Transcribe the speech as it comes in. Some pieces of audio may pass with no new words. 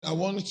I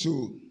want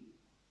to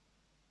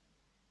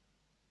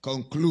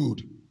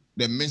conclude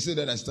the message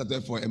that I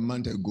started for a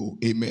month ago.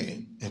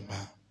 Amen.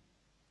 Amen.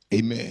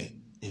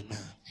 Amen. Amen.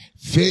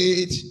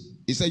 Faith,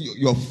 he said,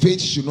 your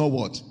faith should not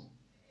what?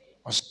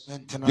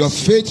 Your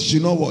faith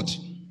should not what?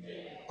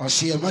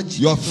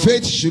 Your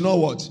faith should not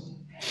what?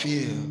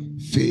 Fail.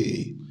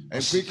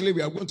 And quickly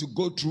we are going to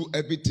go through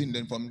everything.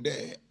 Then from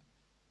there,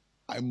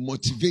 I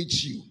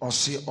motivate you for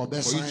you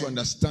to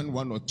understand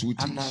one or two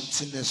things.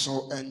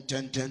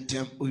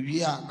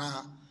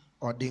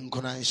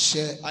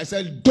 I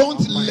said,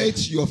 don't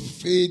let your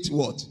faith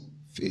what?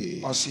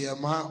 Fail.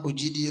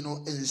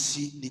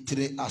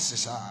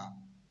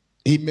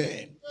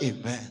 Amen.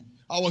 Amen.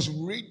 I was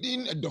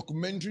reading a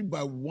documentary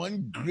by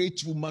one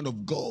great woman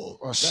of God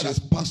that has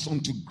passed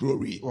on to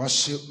glory,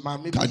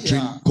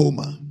 Kathryn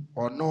Kuhlman.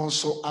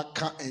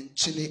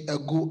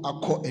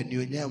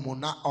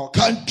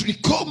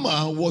 Kathryn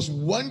Kuhlman was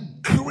one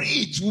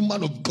great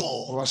woman of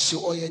God.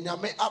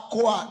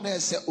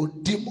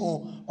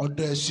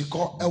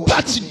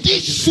 But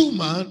this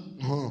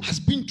woman has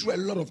been through a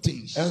lot of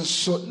things.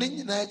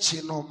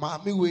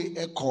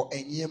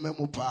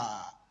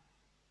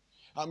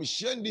 I'm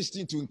sharing this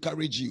thing to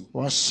encourage you.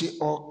 And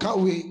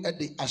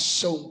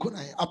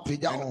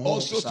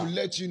also to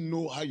let you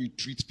know how you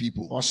treat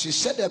people. And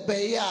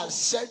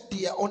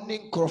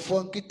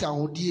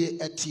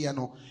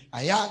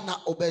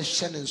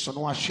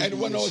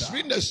when I was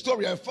reading the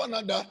story, I found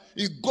out that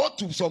it got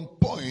to some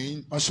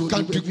point,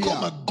 Kathryn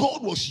Kuhlman,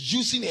 God was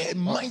using her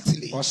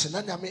mightily.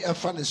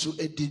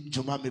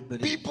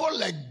 People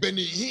like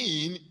Benny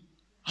Hinn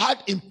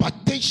had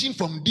impartation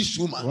from this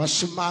woman,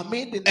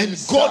 and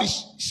God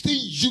is still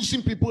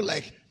using people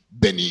like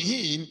Benny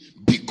Hinn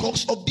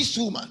because of this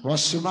woman. But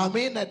Kathryn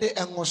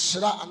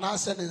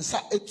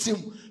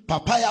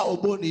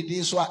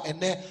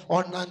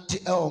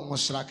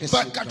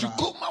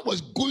Kuhlman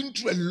was going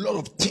through a lot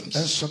of things.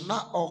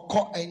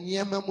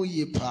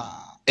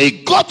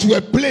 It got to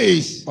a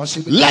place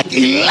like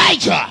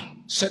Elijah.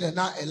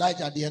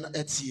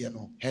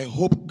 Her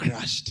hope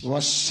crashed. She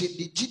was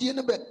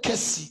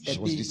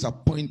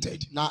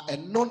disappointed.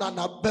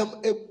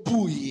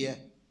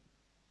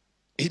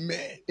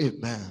 Amen.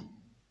 Amen.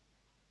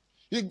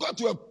 It got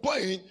to a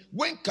point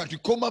when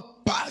Kathryn Kuhlman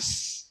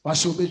passed.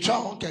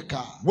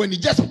 When he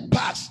just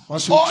passed,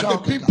 all the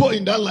people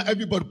in that line,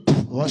 everybody.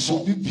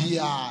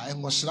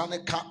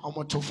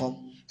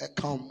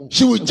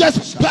 She would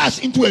just pass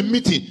into a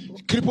meeting.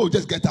 Cripple would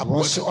just get up.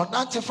 God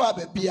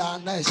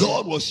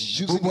was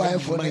using her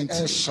mightily.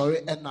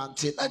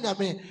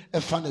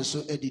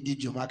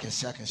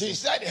 She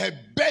said her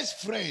best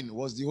friend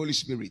was the Holy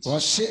Spirit. But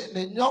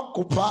Kathryn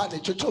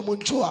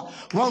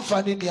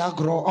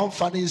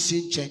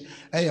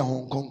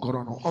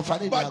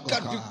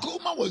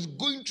Kuhlman was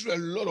going through a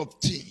lot of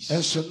things.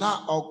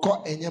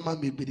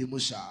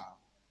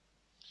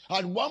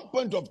 At one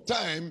point of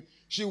time,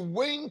 she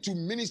went to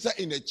minister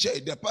in a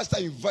church. The pastor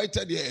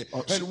invited her.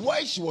 And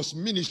while she was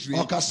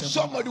ministering,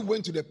 somebody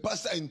went to the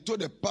pastor and told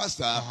the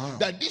pastor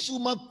that this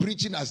woman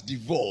preaching has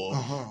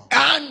divorced.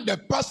 And the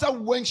pastor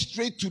went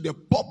straight to the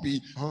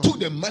pulpit, took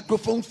the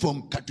microphone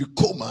from Kathryn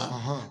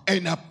Kuhlman,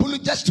 and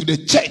apologized to the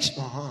church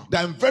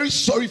that I'm very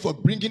sorry for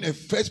bringing a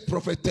first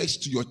prophetess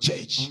to your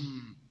church.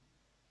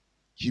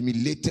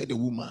 Humiliated the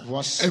woman.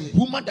 A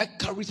woman that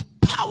carries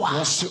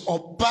power.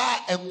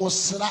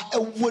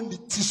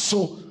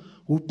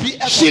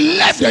 She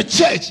left the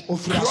church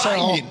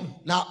crying.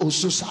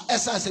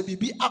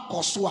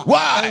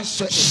 Why?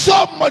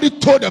 Somebody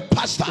told the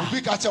pastor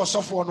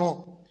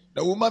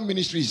the woman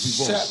ministry is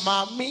divorced.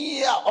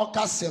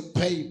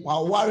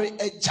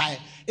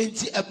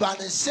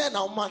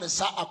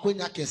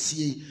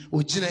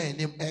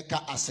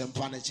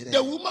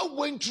 The woman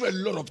went through a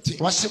lot of things.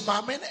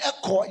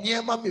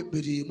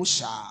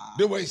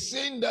 They were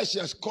saying that she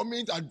has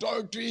committed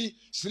adultery,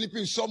 sleeping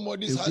in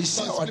somebody's husband,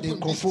 sleeping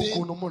with this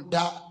thing. A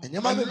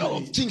lot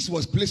of things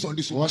was placed on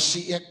this woman.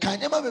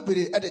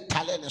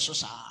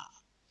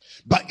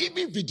 But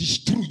even if it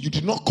is true, you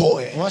did not call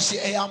her.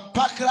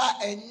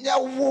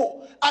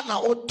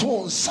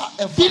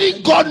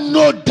 Didn't God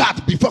know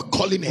that before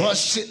calling her?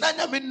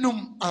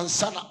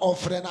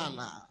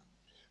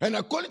 And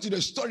according to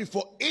the story,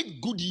 for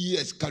 8 good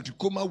years, Kathryn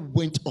Kuhlman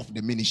went off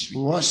the ministry.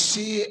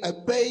 She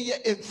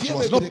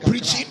was not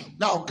preaching,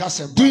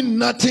 doing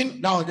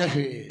nothing.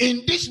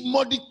 In this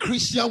modern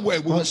Christian way,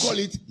 we will call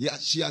it,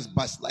 she has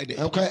backslided.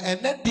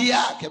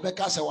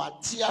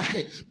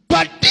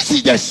 But this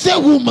is the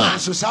same woman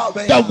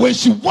that when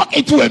she walks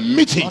into a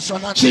meeting,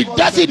 she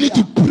doesn't need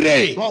to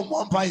pray.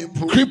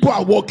 People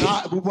are walking.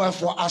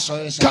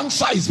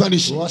 Cancer is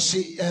vanishing. But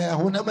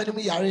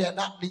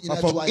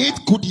for 8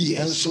 good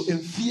years,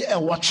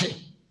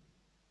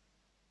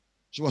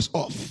 she was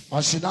off.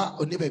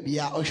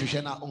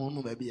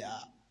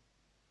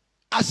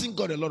 Asking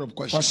God a lot of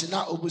questions.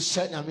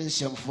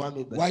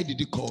 Why did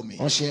he call me?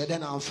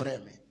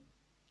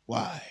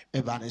 Why?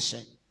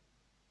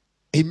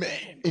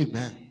 Amen.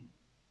 Amen.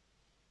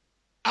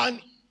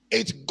 And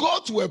it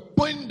got to a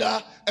point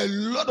that a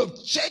lot of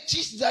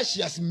churches that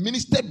she has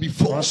ministered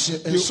before,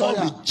 they all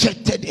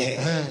rejected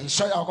her.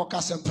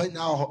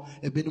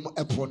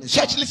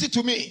 Church, listen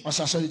to me.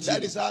 That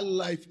is how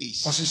life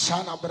is.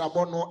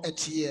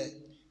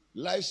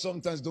 Life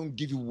sometimes don't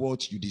give you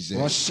what you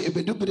deserve.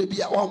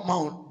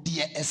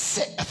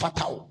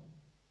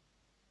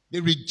 They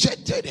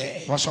rejected her.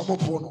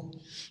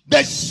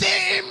 The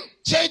same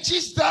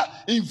churches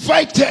that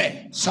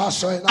invited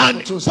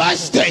and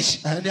pastors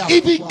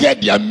even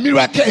get their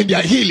miracle and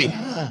their healing.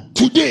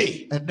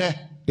 Today,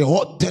 they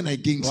all turn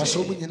against her.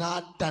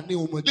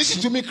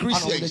 Listen to me,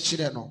 Christians.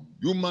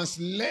 You must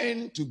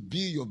learn to be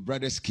your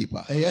brother's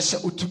keeper. You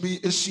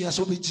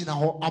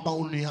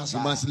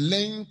must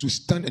learn to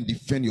stand and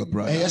defend your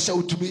brother.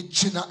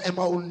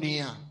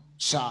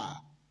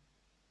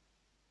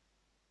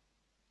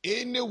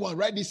 Anyone,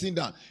 write this thing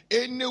down.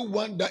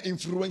 Anyone that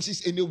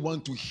influences anyone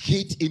to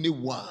hate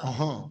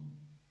anyone,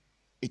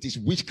 it is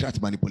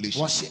witchcraft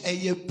manipulation.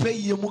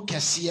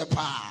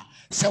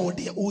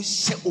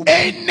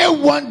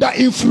 Anyone that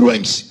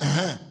influences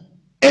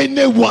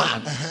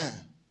anyone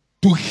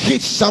to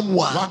hate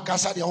someone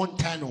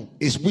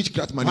is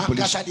witchcraft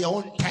manipulation.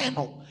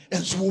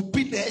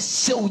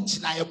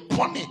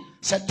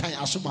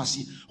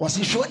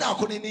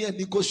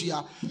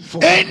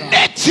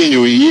 Anything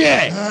you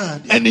hear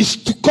and it's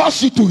to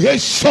cause you to hate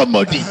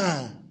somebody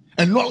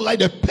and not like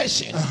the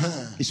person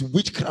is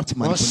witchcraft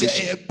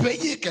manipulation.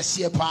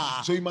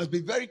 So you must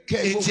be very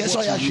careful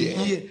what you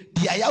hear.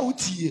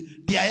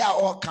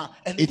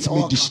 It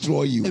may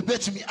destroy you.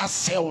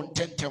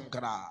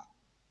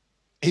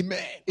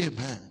 Amen.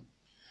 Amen.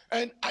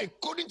 And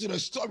according to the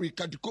story,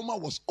 Kadikoma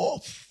was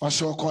off.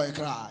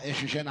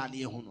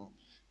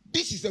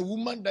 This is a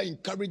woman that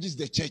encourages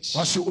the church.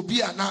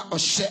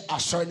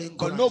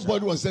 But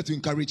nobody was there to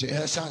encourage her.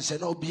 And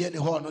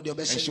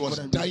she was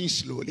dying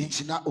slowly. And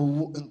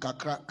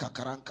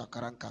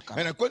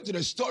according to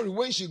the story,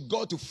 when she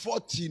got to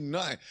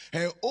 49,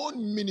 her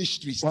own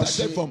ministry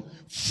started from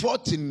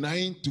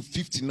 49 to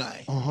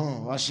 59.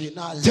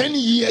 10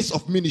 years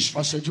of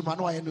ministry.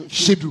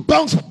 She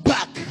bounced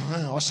back.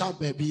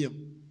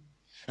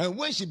 And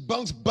when she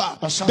bounced back,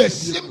 the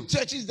same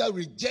churches that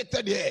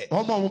rejected her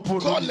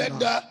called her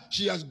that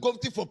she has gone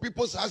for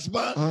people's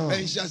husband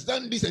and she has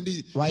done this and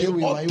this. They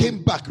all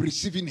came back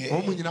receiving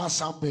her.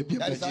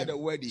 That is how the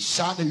word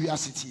is.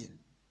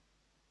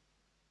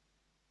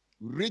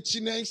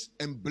 Richness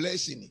and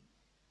blessing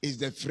is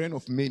the friend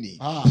of many.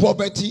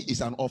 Poverty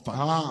is an orphan.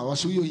 Amen.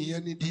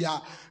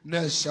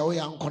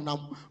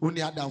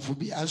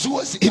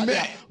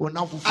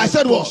 I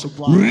said what?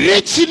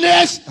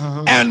 Richness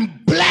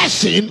and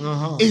blessing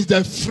is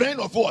the friend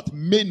of what?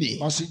 Many.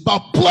 But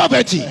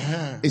poverty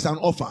is an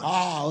orphan.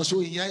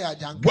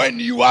 When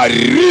you are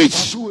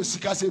rich,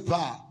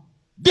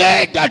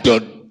 they that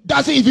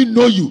doesn't even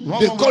know you,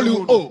 they call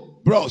you, oh,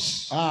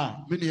 bros.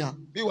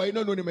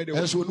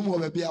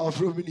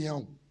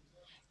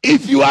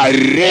 If you are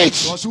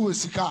rich,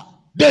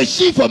 they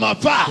see from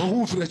afar.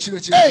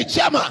 Hey,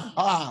 Chama.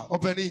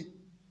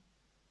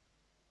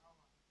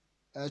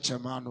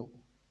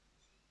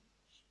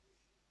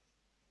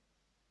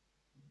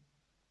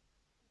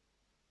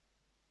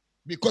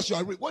 Because you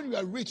are rich. When you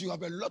are rich, you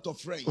have a lot of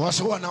friends.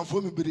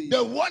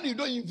 The one you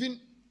don't even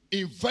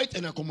invite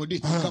and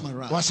accommodate to come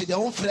around.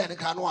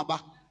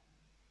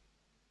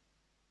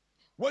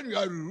 When you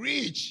are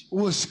rich,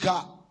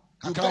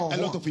 you get a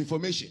lot of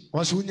information.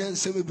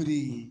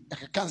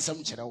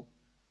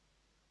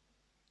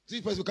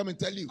 See, first will come and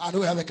tell you. I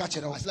know have a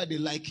catcher. It's like they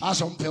like you. I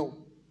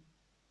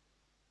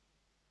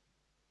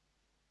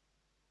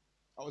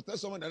was telling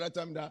someone at that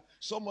time that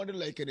somebody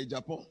like in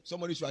Japan,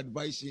 somebody should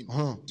advise him.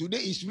 Today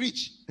he's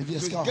rich. So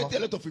he get a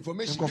lot of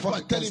information. People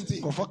are telling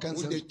him,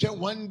 they can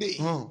one day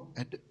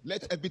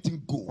let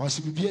everything go.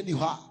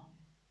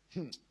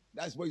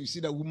 That's why you see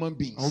the woman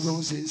beings.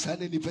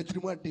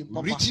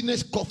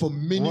 Richness call for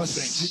many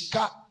friends.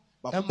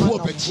 But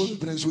poverty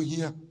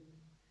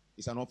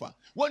is an offer.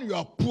 When you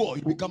are poor,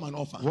 you become an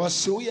offer.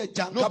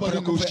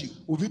 Nobody knows you.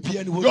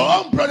 Your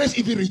own brothers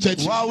even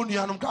reject you.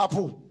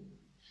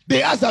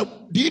 They ask that,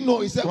 do you know?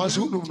 He said,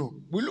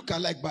 we look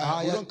alike,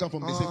 but we don't come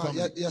from the same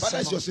family. But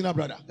that's your sinner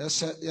brother.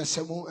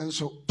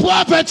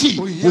 Poverty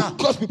will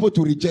cause people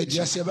to reject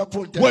you.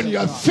 When you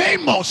are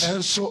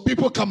famous,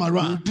 people come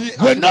around.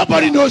 When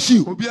nobody knows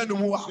you, they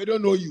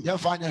don't know you.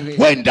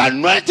 When the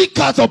anointing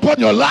comes upon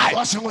your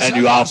life and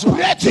you are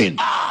operating,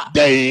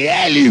 they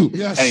hail you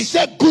and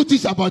say good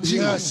things about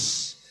you.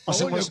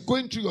 But when you're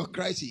going through your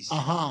crisis,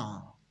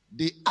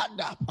 they add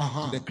up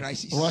to the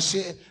crisis.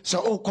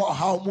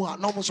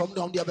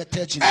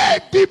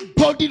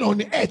 Everybody on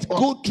the earth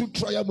go through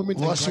trial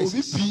moments and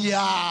crisis.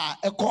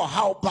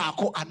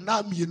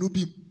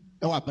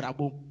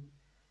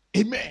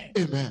 Amen.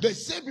 Amen. The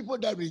same people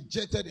that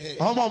rejected her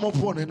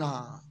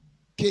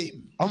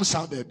came.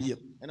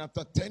 And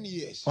after 10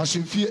 years,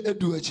 she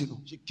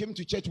came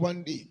to church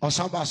one day,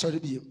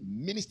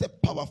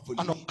 ministered powerfully.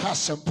 The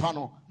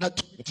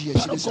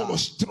God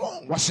was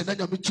strong.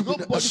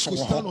 Nobody could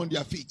stand on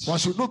their feet.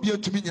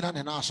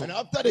 And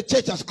after the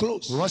church has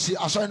closed,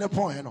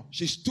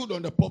 she stood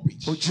on the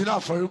pulpit.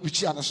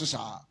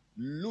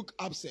 Look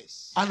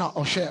upstairs.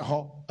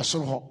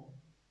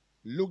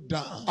 Look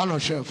down.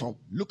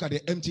 Look at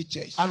the empty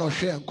church.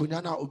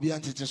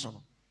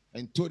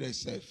 And told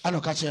herself, I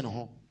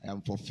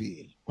am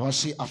fulfilled.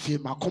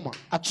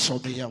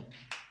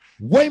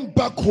 Went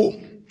back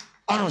home.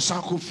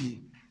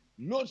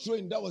 Not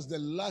showing that was the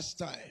last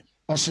time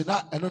she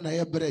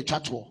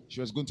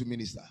was going to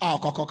minister.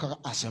 God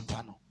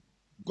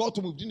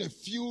to move in a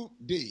few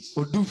days. She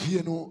was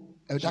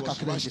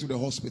rushed to the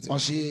hospital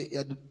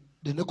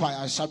and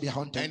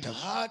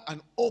had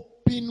an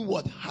open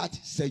heart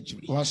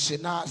surgery. This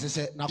is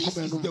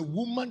the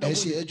woman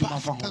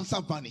that will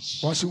cancer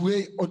vanish.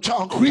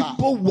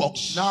 Cripple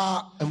walks.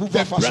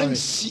 The blind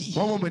see.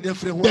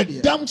 The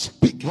dumb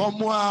speak.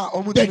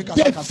 The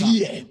deaf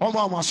hear.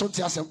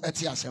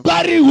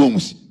 Barren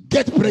wombs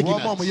get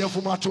pregnant. But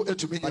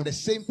the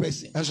same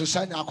person was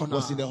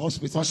in the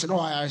hospital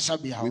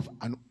with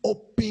an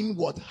open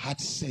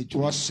heart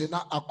surgery.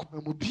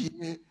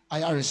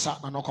 And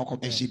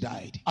she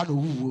died.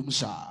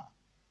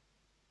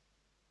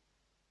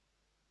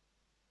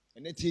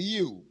 And it's a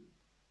year.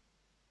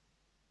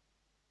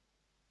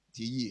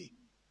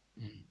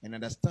 And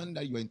understand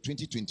that you are in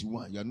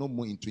 2021. You are no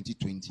more in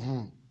 2020.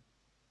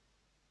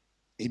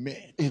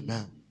 Amen.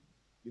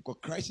 Because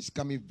Christ is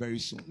coming very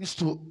soon. You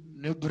can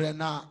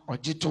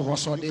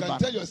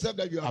tell yourself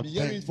that you have been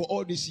hearing for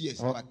all these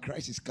years, but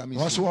Christ is coming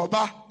soon.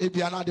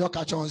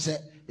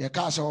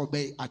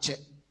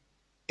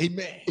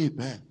 Amen.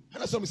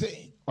 And that's what I'm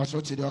saying. Why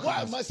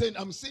am I saying?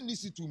 I'm saying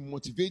this to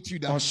motivate you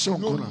that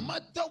no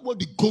matter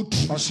what you go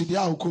through,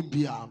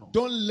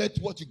 don't let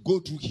what you go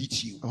through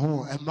hit you.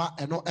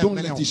 Don't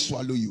let it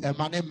swallow you.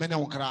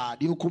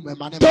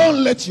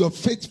 Don't let your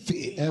faith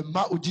fail.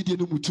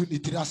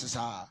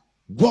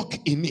 Walk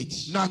in it.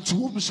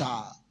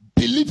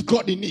 Believe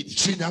God in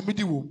it.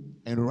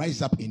 And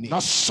rise up in it.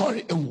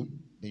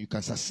 Then you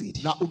can succeed.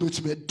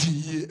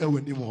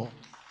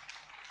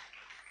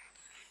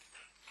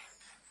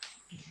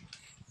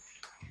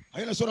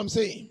 You know what I'm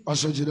saying?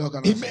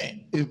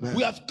 Amen.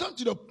 We have come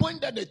to the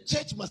point that the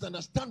church must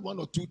understand one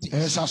or two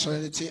things. I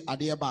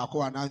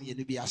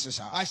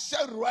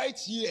said right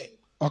here,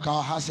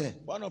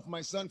 one of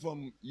my son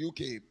from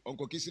UK,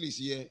 Uncle Kisley is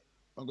here.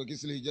 Uncle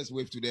Kisley, just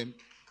wave to them.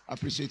 I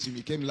appreciate him.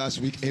 He came last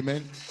week.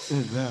 Amen.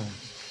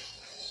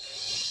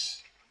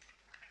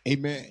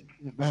 Amen.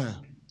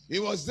 He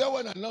was there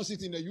when I announced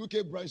it in the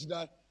UK branch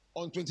that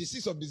on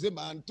 26th of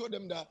December and told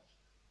them that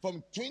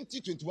from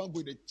 2021,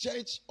 the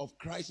Church of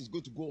Christ is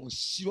going to go on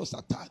serious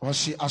attack. I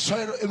saw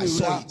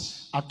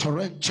it.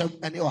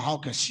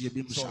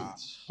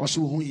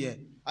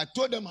 I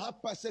told them how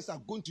pastors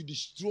are going to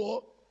destroy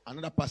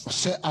another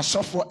pastor.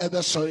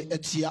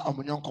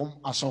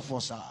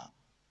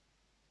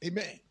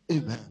 Amen.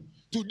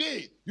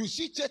 Today, you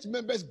see church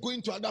members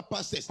going to other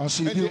pastors. And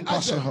they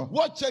ask them,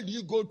 what church do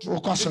you go to?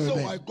 They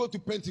say, I go to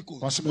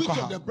Pentecost. Which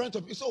of the branch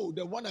of it?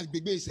 The one at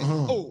Bebe said,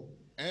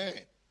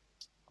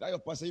 that your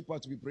pastor you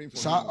to be praying for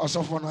him.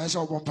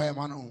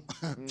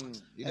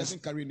 He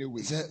doesn't carry any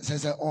weight.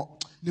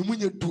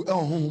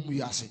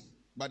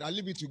 But I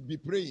leave it to be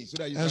praying so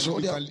that you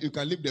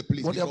can leave the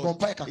place. He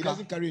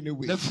doesn't carry any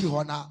weight.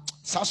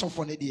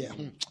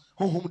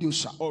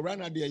 Oh, right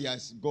now there he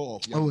has go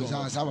off.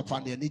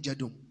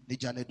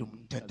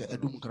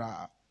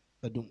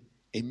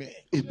 Amen.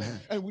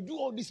 And we do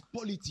all these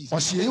politics.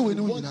 We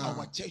want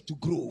our church to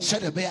grow.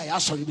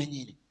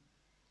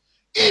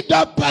 If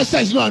that person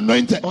is not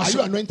anointed, are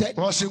you anointed?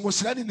 That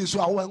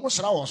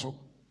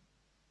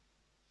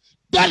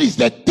is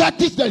the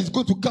tactics that is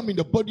going to come in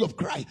the body of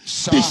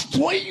Christ.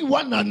 Destroying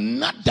one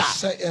another,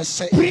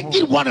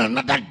 bringing one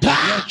another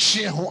down,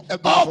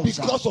 all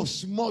because of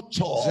small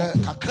talk.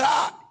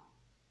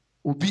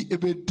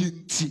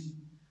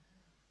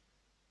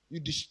 You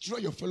destroy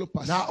your fellow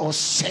pastor.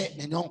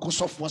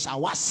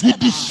 You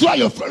destroy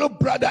your fellow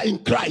brother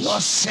in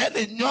Christ.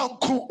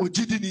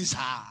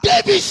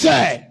 David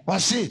said,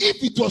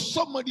 if it was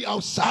somebody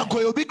outside,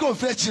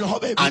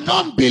 an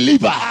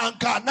unbeliever,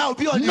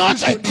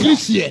 not a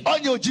Christian, I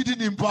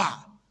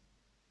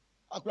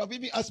could have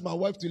even asked my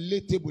wife to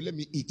lay table, let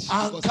me eat.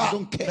 Because I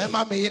don't care.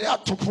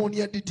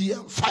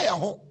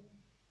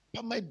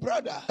 But my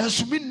brother,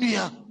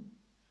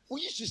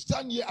 we used to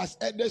stand here as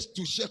elders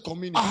to share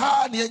communion.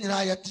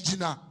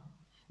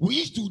 We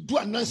used to do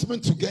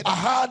announcement together.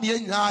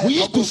 We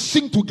used to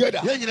sing together.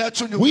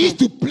 We used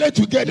to play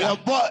together.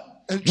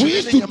 We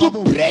used to do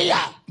prayer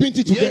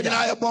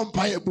together.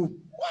 Why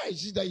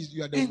is it that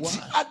you are the one?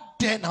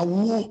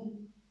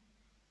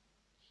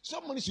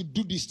 Somebody should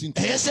do this thing.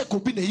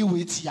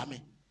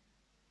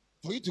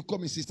 For you to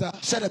come in, sister, I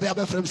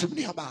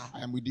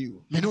am with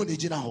you.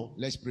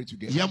 Let's pray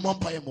together.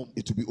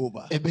 It will be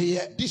over.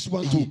 This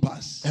one will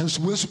pass.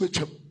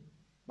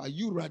 But But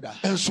you rather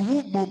and so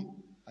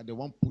are the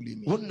one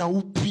pulling me.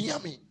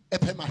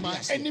 My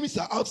enemies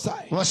are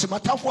outside, but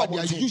they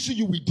are using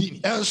you within.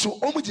 And so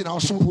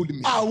pulling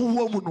me.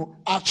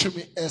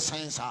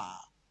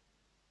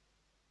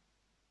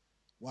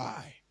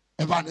 Why?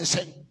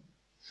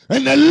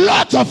 And a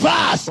lot of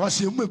us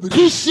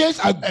Christians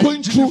are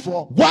going through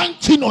one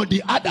thing or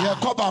the other. And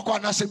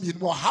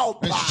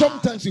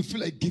sometimes you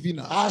feel like giving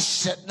up. But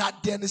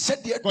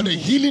the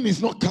healing is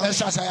not coming.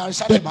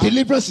 The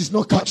deliverance is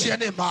not coming.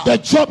 The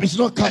job is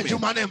not coming.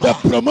 The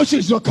promotion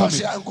is not coming.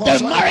 The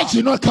marriage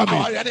is not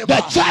coming.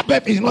 The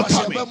childbirth is not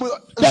coming.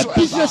 The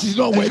business is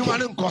not working.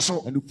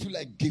 And you feel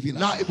like giving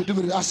up.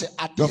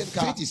 Your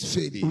faith is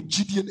fading.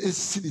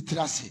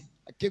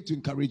 I came to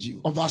encourage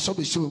you.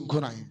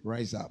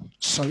 Rise up.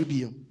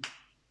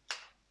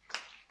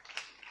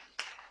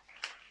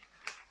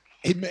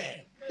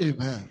 Amen.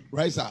 Amen.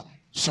 Rise up.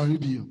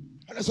 And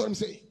that's what I'm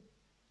saying.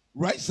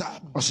 Rise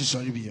up.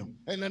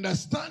 And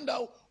understand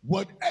that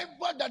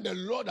whatever that the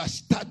Lord has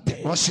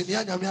started, will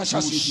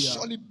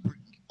surely bring.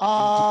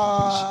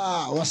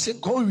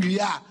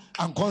 I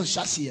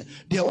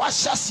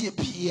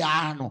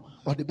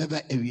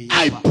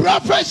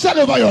prophesy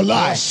over your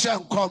life.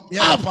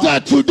 After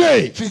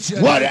today,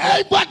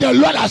 whatever the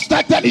Lord has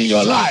started in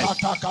your life,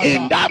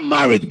 in that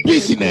marriage,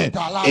 business,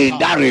 in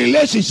that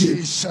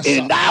relationship,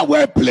 in that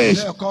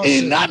workplace,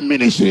 in that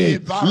ministry,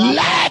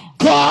 let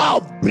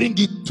God bring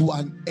it to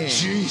an end.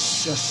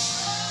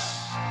 Jesus.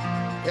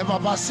 If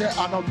Papa said,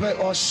 "I know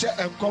or share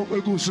and come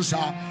with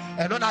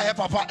and when I have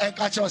Papa and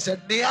catch us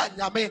said, "Near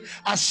Yame,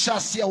 I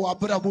shall see our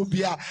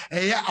Brabubia,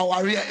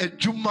 our rear and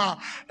Juma,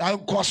 and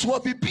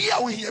Coswo be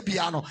here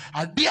piano,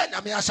 and dear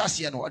Yame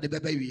Assassin or the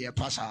baby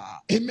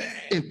Passa." Amen.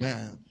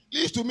 Amen.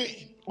 Listen to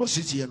me. What's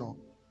it here? No?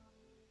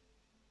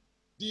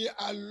 There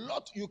are a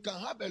lot, you can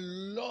have a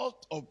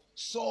lot of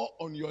sore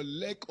on your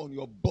leg, on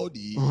your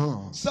body.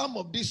 Some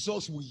of these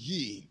sores will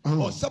heal,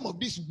 or some of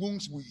these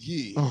wounds will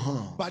heal.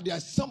 But there are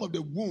some of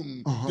the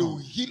wounds, they will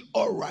heal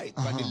all right,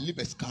 but they leave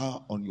a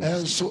scar on your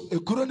and so a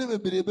couldn't and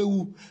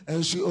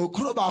so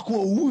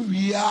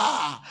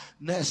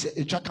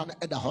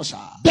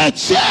the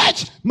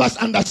church must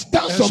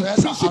understand some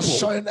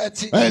principles,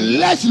 and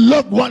let's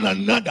love one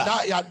another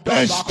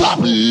and stop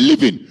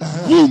living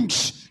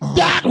wounds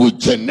that will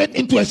generate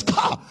into a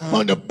scar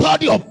on the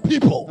body of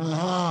people.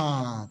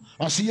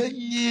 Any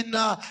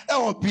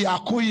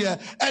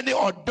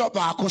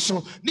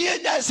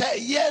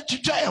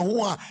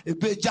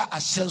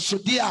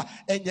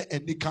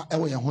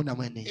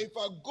if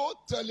I go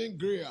telling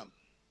Graham,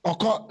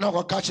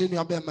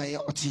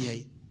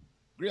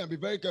 Graham, be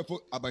very careful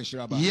about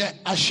Inshiraba.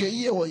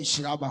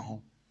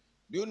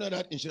 Do you know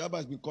that Inshiraba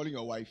has been calling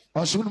your wife? The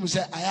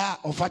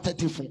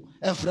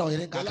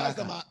last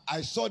time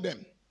I saw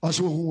them, I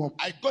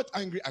got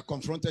angry, I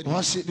confronted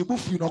him.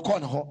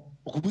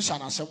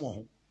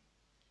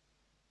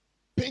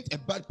 Paint a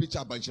bad picture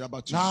about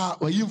Inshiraba too.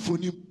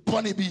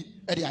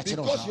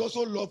 Because you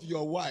also love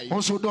your wife,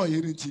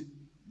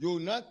 you will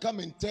not come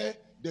and tell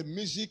the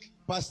music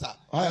pastor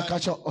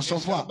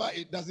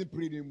it doesn't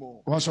pray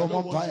anymore. I don't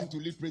want him to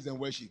lead praise and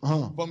worship.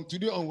 From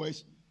today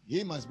onwards,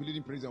 he must be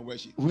leading praise and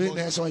worship. I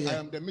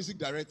am the music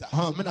director.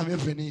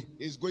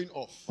 It's going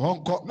off.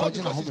 Not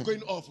because it's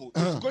going off.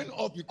 It's going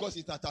off because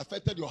it has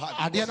affected your heart.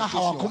 I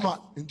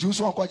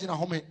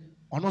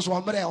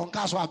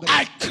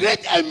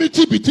create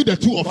enmity between the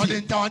two of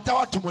you.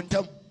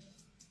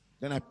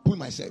 Then I pull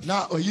myself.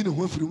 Now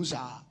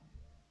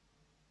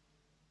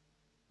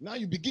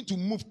you begin to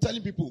move,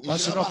 telling people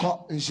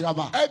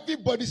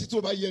everybody sitting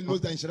over here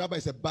knows that Inshiraba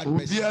is a bad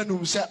person.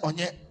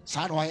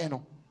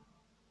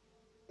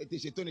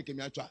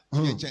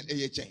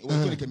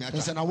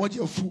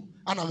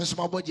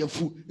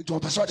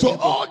 So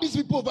all these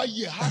people over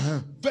here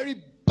have very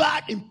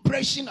bad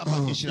impression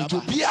about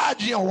Inshiraba.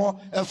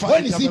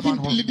 When it's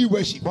even leading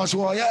worship, that's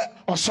why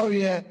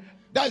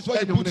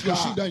you put your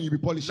shoe down and you be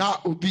polished. Now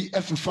will be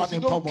every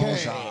fucking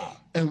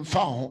and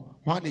found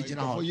one you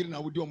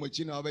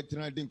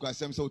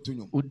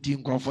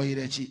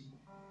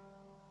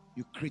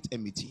create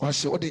enmity.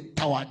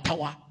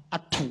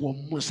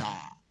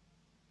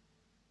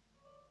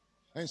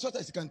 And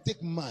sometimes it can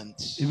take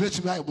months.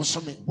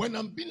 When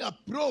I'm being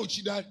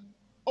approached that,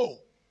 oh,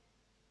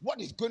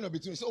 what is going on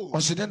between us? Oh,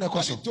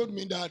 he told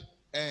me that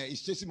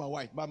he's chasing my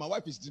wife, but my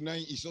wife is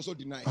denying, he's also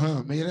denying.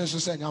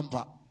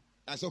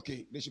 I said,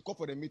 okay, they should call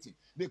for the meeting.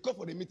 They call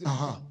for the meeting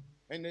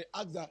and they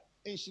ask that,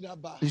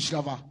 Inshiraba,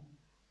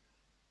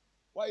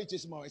 why are you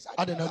chasing my wife?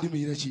 I don't know.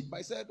 But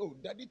I said, oh,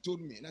 Daddy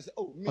told me. And I said,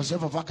 oh, me.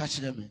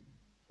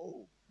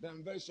 Oh, then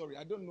I'm very sorry.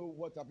 I don't know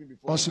what happened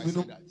before I said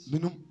that.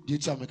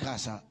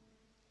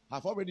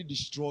 I've already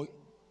destroyed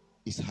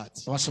his heart.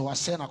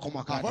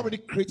 I've already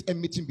created a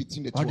meeting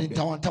between the two of them.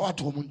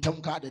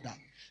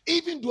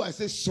 Even though I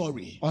say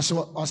sorry,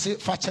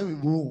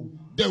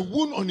 the the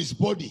wound on his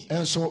body,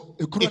 it will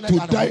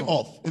die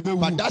off.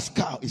 But that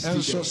scar is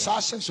still there.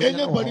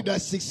 Anybody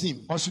that seeks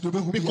him,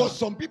 because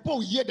some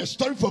people hear the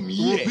story from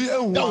here, that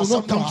will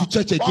not come to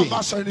church again.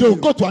 They will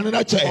go to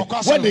another church.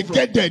 When they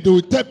get there, they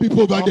will tell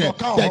people over there,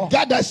 the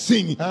God that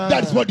sing,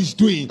 that is what he's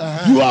doing.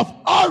 You have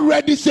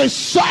already said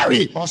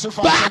sorry, but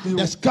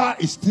the scar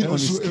is still on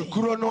his skin.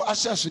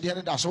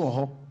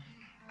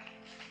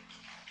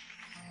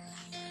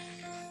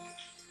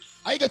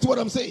 I get what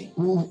I'm saying.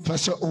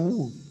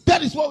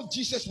 That is what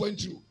Jesus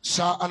went through.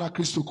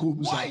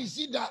 Why is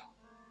it that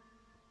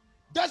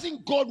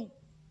doesn't God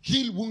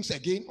heal wounds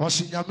again?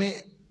 So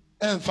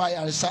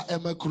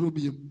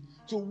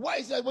why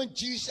is that when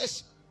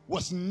Jesus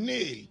was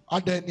nailed,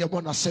 when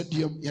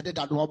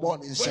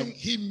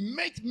he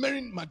met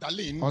Mary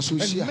Magdalene,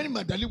 and Mary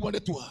Magdalene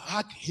wanted to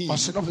hug him,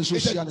 he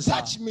said,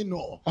 touch me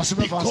not,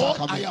 because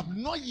I have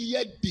not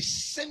yet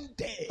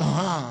descended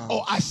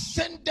or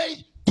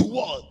ascended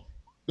toward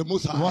the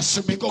Most High.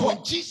 Because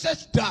when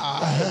Jesus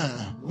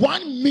died,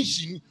 one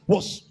mission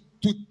was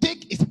to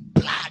take his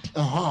blood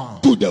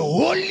to the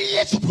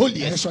holiest of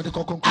holiest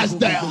as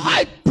the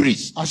high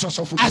priest, as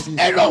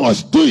Aaron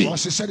was doing,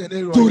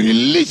 to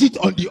release it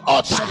on the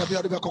altar.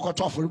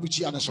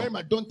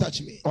 Remember, don't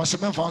touch me.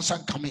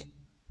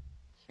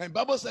 And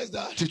Bible says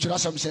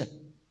that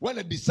when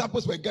the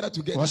disciples were gathered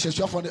together,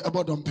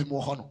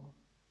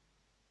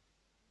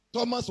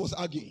 Thomas was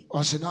arguing.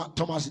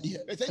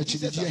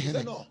 Jesus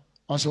said, no.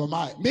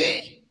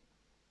 Me,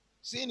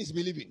 seeing is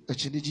believing.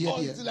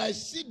 Until I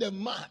see the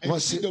man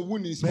and see the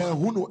wound in his mouth,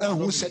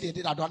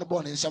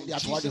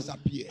 Jesus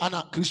appeared and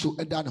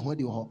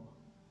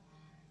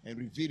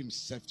revealed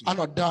himself to him.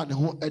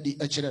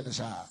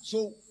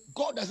 So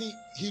God doesn't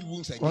heal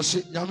wounds again.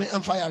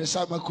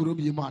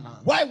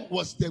 Why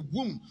was the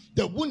wound?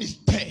 The wound is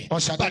there,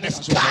 but the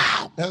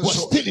scar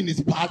was still in his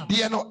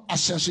body.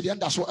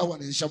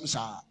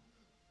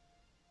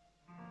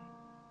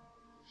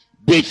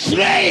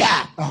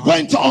 Betrayer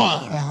went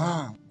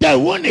on. The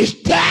wound is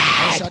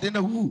dead,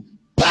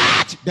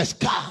 but the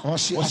scar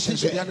was still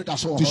there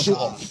to show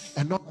off.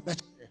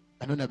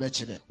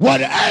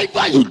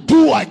 Whatever you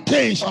do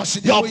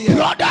against your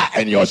brother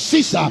and your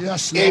sister,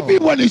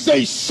 even when you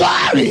say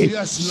sorry,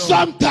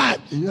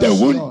 sometimes the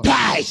wound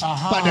dies,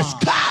 but the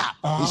scar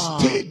is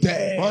still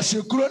there.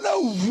 So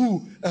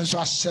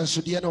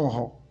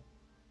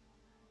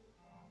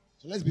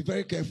let's be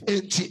very careful.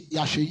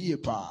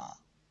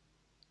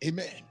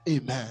 Amen.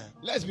 Amen.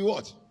 Let's be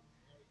what?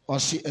 I'm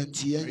saying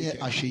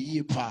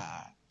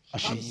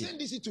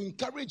this to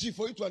encourage you,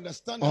 for you to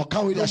understand that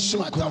no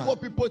matter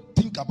what people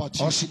think about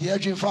you and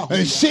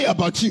say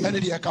about you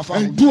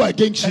and do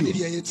against you,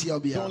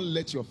 don't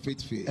let your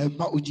faith fail.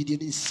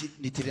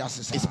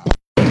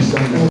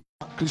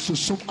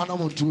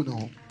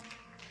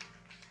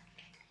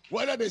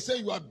 Whether they say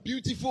you are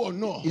beautiful or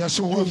not, you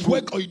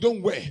work or you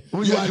don't work,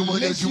 you are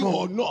lazy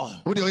or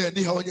not,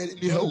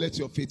 don't let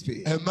your faith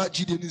fail.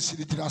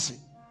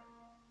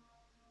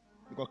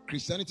 Because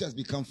Christianity has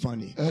become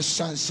funny. Amen.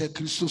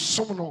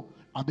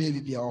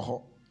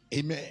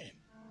 Amen.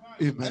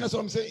 And that's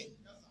what I'm saying.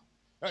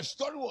 A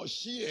story was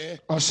here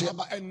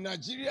about a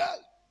Nigerian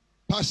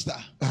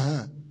pastor.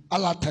 I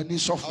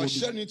was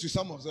sharing it to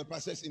some of the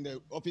pastors in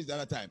the office the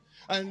other time.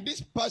 And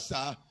this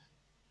pastor,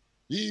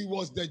 he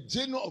was the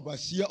general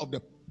overseer of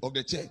the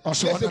church. Let's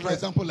say, for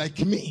example,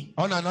 like me.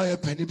 Then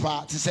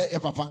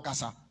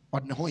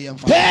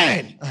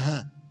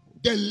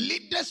the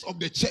leaders of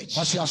the church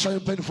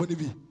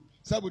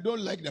said, we don't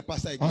like the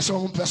pastor again.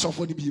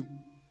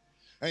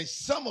 And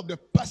some of the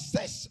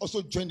pastors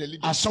also joined the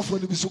leaders.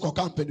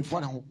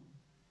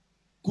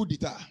 Coup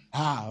d'etat.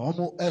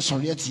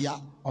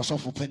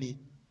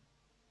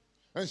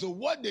 And so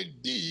what they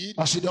did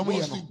was to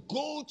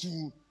go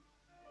to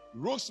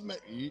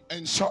Rosemary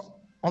and tell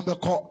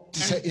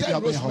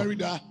Rosemary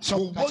that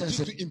we want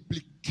you to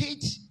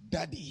implicate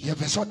Daddy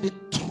and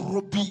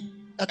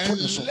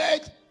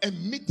let a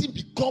meeting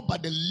be called by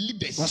the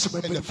leaders and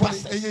the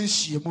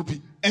pastors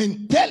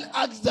and tell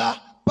us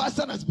that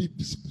pastor has been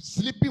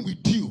sleeping with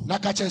you.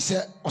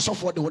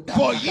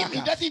 For him, he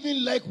doesn't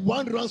even like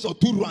 1 round or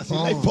 2 rounds. He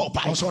like 4 or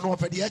 5.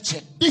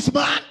 This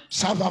man,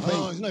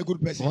 he's not a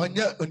good person.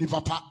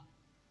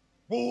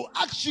 We'll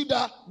ask you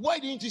that, why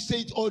didn't you say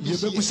it all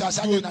this year? You will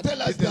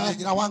tell us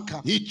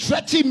that he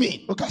threatened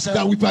me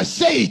that if I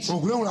say it,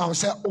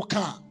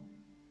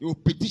 he will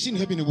petition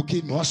heaven and will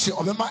kill me.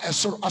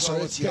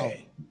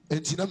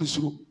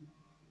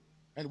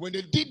 And when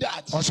they did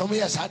that,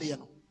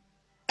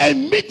 a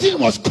meeting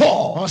was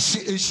called, and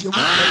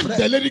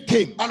the lady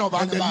came, and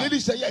the lady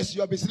said, yes,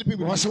 you have been sleeping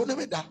with me.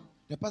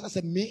 The pastor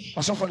said, me?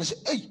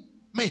 Hey,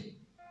 me.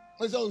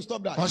 I said, oh,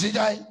 stop that.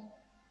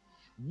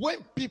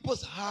 When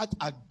people's hearts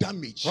are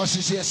damaged,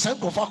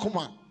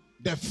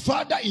 the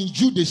Father in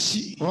you, they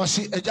see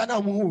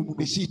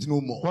it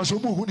no more.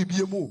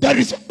 The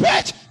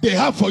respect they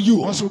have for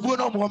you,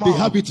 they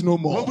have it no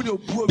more.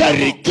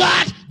 The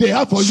regard they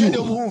have for you,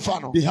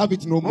 they have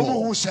it no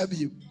more.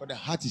 But the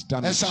heart is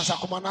damaged.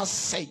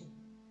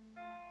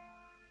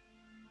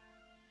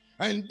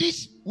 And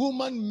this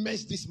woman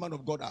messed this man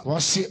of God up.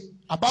 So,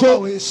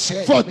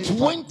 for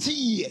 20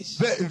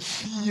 years.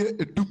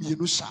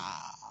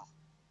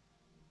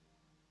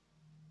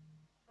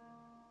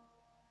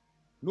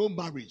 No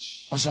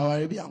marriage.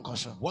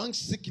 One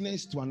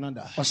sickness to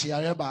another.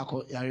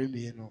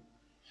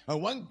 And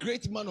one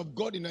great man of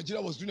God in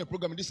Nigeria was doing a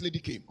program and this lady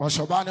came. And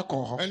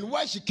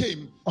while she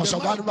came, the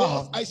man of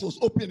God's eyes was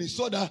open and he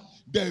saw that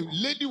the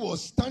lady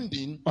was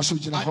standing and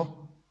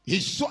he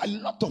saw a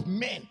lot of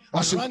men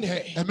around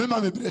her. And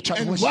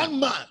one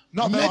man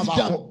knelt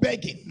down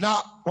begging.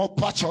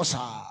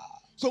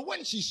 So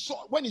when he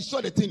saw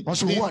the thing, he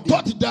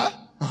thought that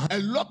a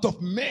lot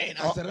of men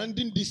are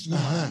surrounding this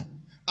woman.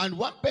 And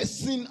one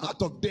person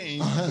out of them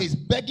is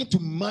begging to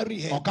marry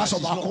her. And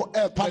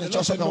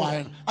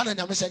the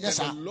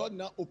Lord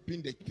now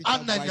opened the picture.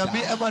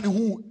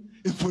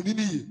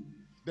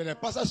 Then the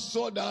pastor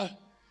saw that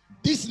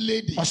this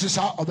lady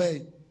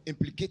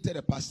implicated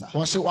the pastor.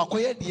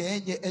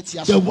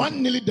 The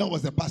one kneeling down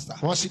was the pastor.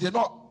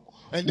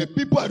 And the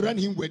people around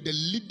him were the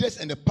leaders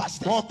and the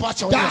pastors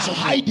that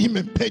hide him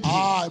and paid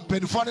him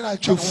to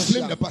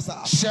flame the pastor.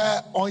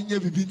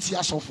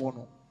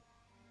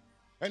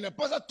 And the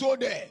pastor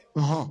told her,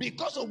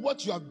 because of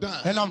what you have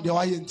done,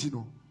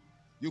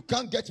 you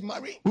can't get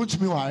married.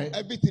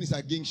 Everything is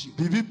against you.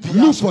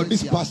 Look for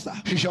this pastor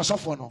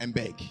and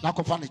beg.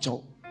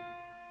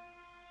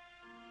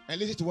 And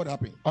listen to what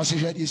happened.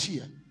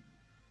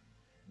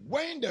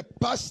 When the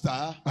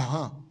pastor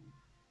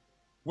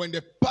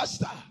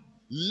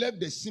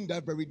left the scene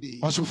that very day,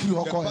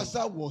 the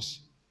pastor was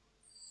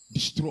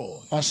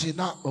destroyed.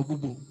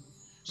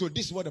 So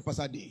this is what the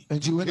pastor did. He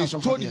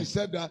told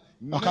himself that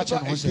never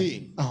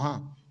again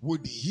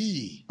would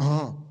he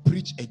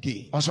preach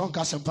again. So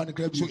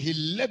he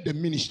left the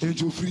ministry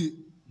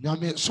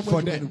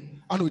for them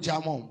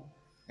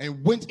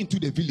and went into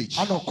the village.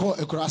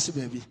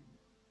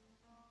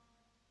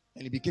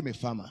 And he became a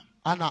farmer.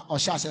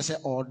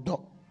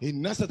 He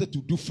now started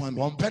to do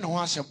farming.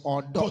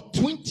 For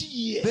 20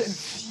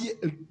 years, he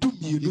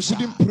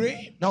couldn't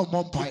pray, he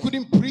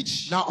couldn't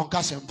preach,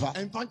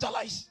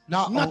 evangelize,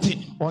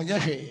 nothing.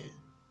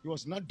 He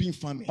was not doing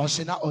farming. A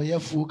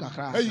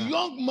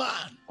young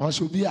man,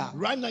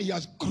 right now he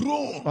has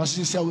grown as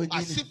if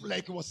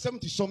like he was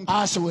 70 something.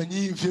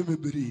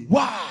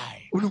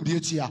 Why?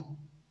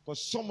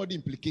 Because somebody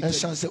implicated.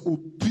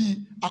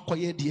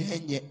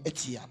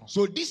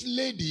 So this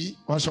lady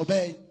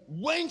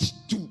went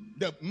to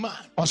the man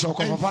and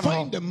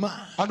find the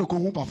man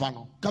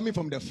coming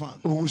from the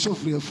farm,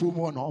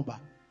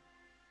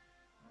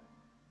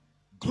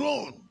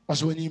 grown.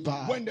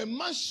 When the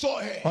man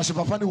saw her,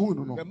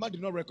 the man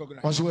did not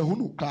recognize her,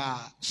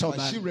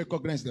 but she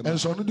recognized the man.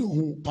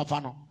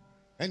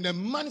 And the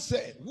man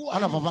said, "Who are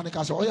you?" And he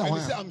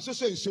said, "I'm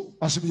so and so."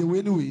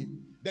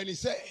 Then he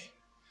said,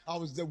 "I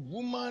was the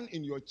woman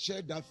in your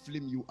chair that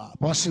flamed you up."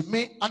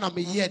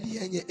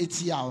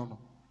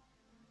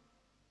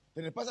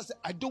 Then the pastor said,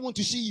 "I don't want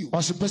to see you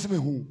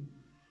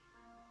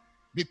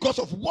because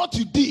of what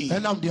you did.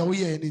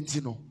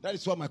 That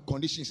is why my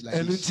condition is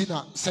like this."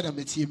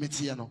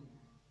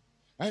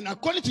 And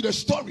according to the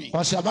story,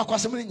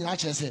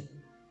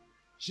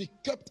 she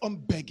kept on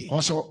begging,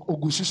 pleading,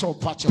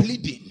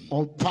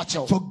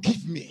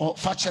 "Forgive me."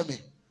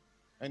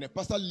 And the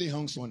pastor lay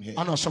hands on her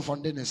and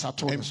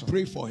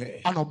prayed for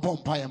her.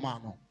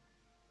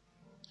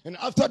 And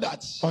after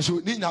that,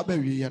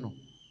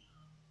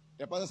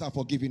 the pastors are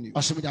forgiving you.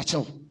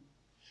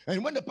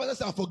 And when the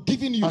pastors are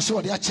forgiving you,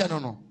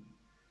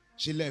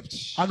 she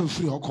left.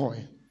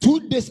 2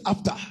 days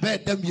after,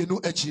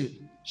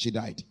 she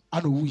died.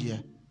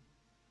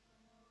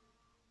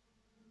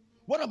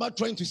 What am I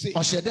trying to say?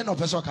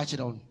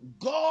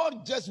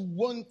 God just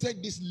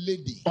wanted this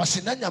lady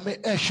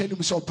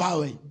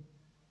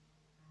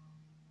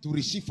to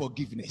receive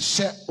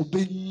forgiveness.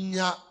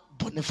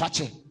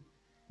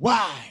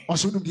 Why?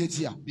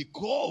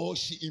 Because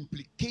she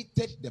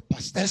implicated the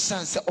pastor.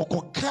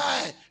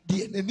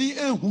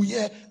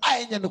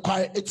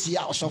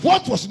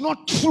 What was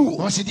not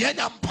true, she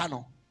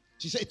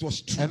said it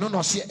was true.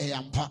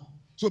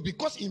 So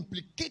because he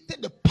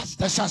implicated the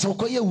pastor,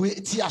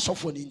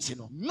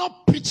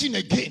 not preaching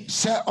again,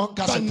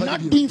 but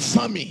not doing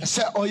farming,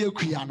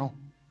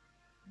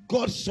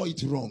 God saw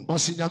it wrong.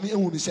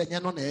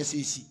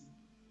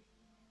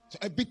 So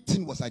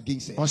everything was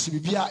against her.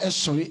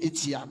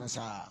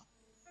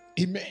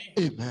 Amen.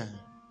 Amen.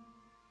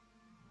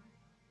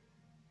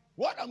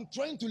 What I'm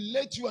trying to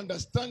let you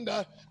understand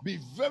that be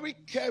very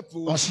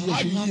careful how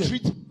you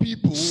treat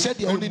people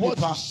and what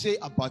you say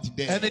about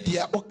them.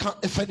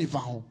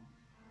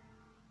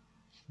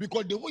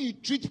 Because the way you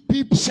treat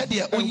people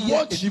and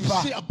what you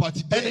say about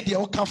them,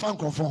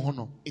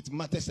 it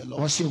matters a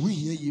lot.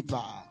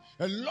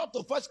 A lot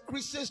of us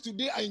Christians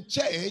today are in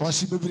church,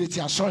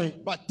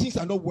 but things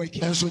are not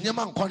working.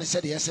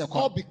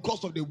 All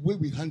because of the way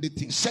we handle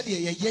things.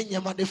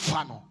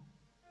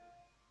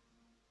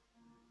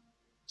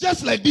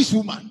 Just like this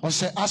woman.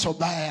 What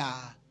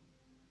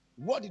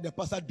did the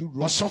pastor do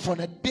wrong?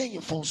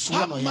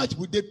 How much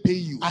would they pay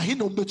you?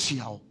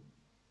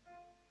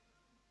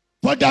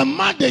 For the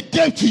man they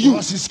gave to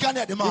you, they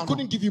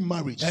couldn't give you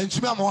marriage. They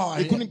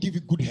couldn't give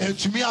you good health.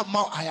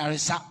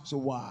 So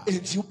why?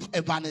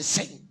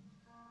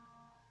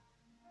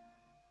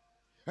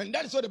 And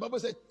that is what the Bible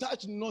said,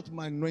 touch not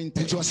my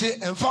anointed.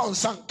 Everybody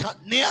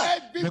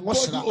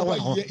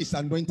over here is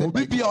anointed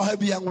by God.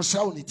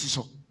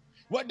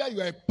 Whether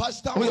you are a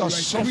pastor or you are a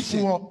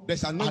Christian,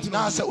 there's anointing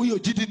on you. So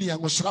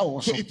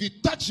if you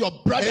touch your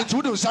brother, you have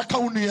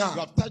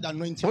touched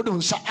anointing.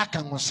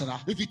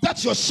 If you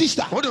touch your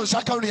sister, you have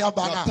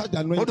touched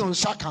anointing.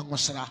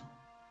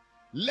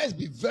 Let's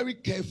be very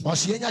careful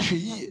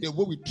the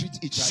way we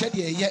treat each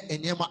other.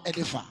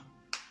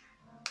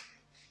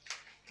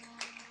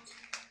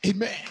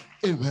 Amen.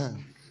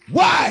 Amen.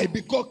 Why?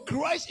 Because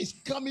Christ is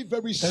coming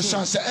very soon. Is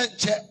that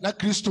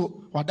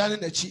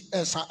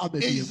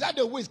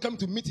the way he's coming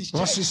to meet his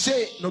church?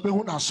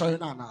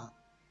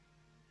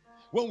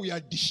 When we are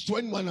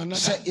destroying one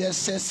another,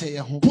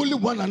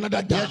 pulling one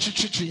another down,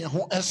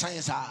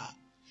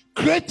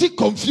 creating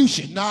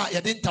confusion,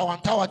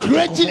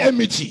 creating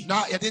enmity.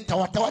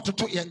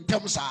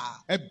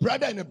 A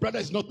brother and a brother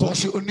is not talking. A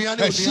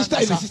sister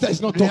and a sister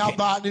is not talking.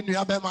 But you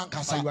are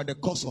the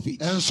cause of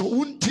it.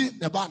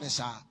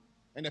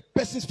 And a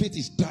person's faith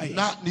is dying.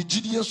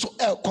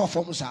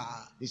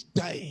 It's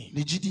dying.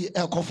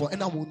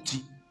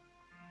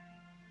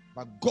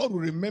 But God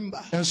will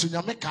remember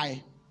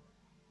that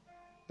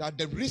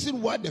the reason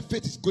why the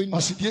faith is going down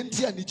is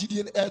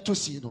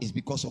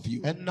because of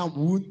you. Let the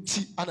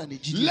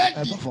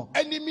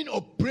enemy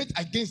operate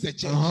against the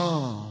church.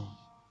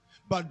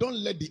 But don't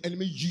let the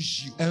enemy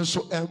use you. And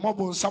so, the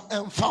Bible says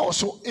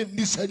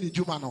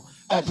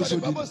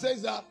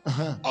that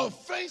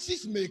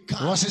offenses may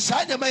come.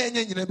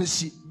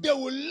 They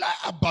will lie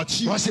about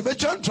you because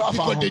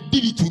they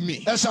did it to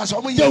me. They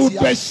will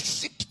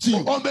persecute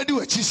you.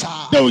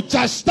 They will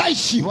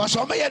chastise you because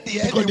they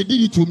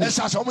did it to me.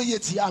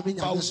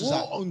 But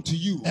woe unto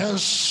you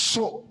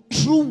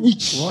through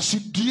which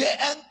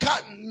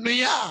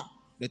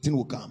the thing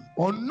will come.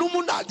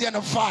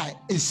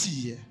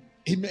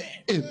 Amen.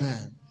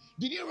 Amen.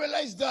 Did you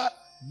realize that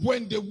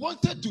when they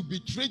wanted to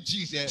betray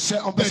Jesus,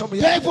 the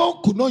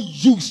devil could not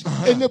use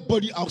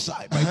anybody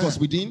outside, but it was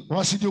within?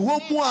 Are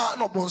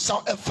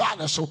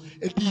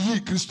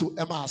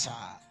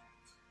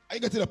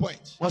you getting the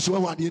point?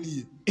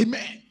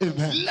 Amen.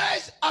 Amen.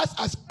 Let us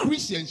as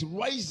Christians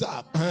rise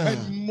up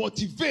and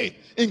motivate,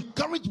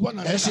 encourage one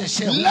another.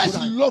 Let's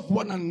love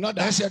one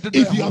another.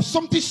 If you have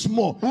something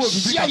small,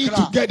 share it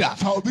together.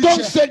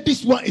 Don't say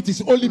this one, it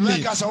is only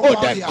me.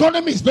 Oh, the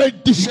economy is very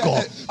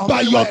difficult,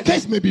 but your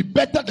case may be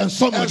better than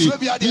somebody.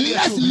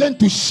 Let's learn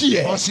to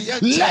share.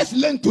 Let's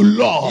learn to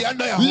love.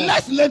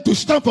 Let's learn to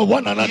stand for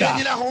one another.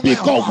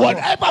 Because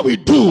whatever we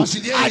do,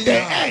 at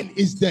the end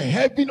is the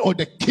heaven or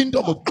the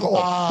kingdom of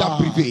God that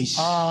prevails.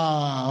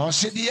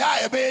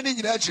 I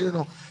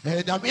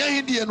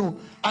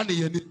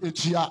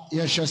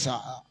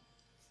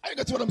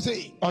get what I'm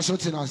saying.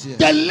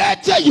 The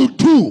letter you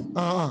do,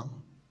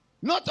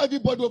 not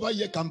everybody over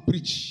here can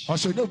preach.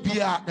 But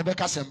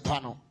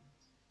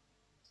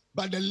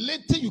the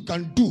little you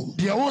can do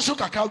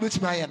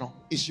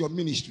is your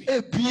ministry.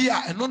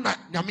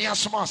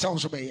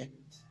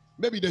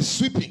 Maybe the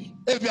sweeping.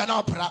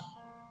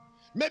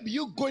 Maybe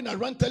you going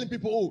around telling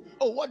people,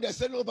 oh, what they're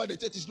saying over the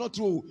church is not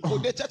true. Oh,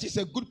 the church is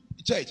a good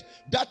church.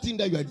 That thing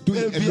that you are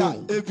doing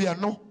alone,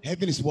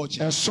 heaven is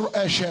watching.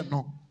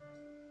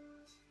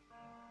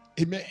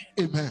 Amen.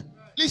 Amen.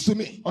 Listen to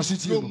me.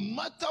 No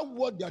matter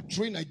what they are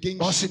throwing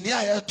against you,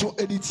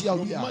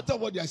 no matter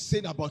what they are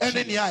saying about you,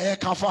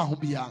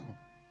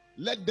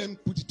 let them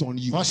put it on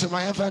you.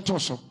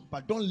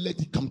 But don't let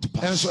it come to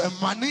pass.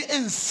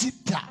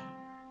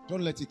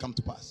 Don't let it come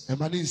to pass. And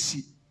that's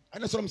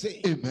what I'm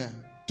saying.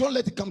 Amen. Don't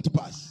let it come to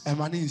pass.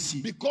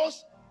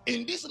 Because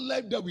in this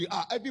life that we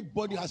are,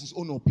 everybody has his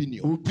own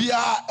opinion.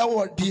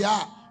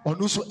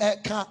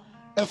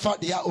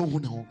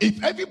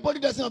 If everybody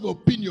doesn't have an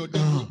opinion,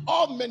 then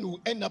all men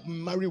will end up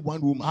marrying one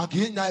woman.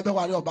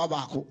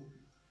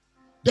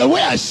 The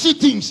way I see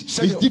things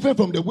is different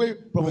from the way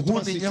Prophet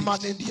Thomas sees things.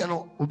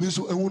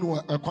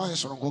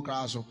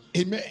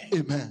 Amen.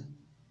 Amen.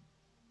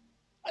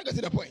 I got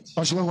to the point.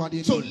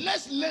 So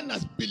let's learn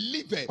as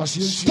believers,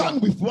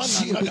 stand with one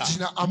another,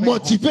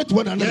 motivate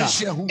one another,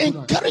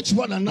 encourage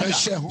one another,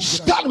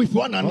 stand with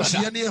one another.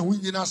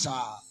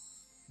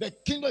 The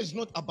kingdom is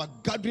not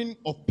about gathering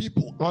of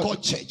people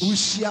called church.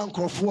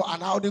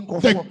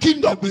 The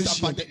kingdom is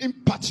about the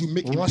impact you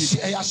make in people.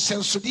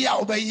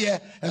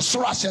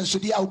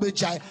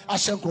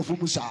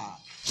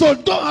 So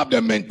don't have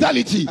the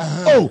mentality,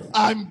 oh,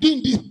 I'm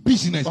doing this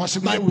business.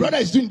 My brother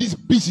is doing this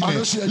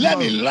business. Let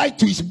me lie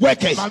to his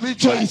workers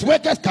so his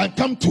workers can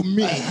come to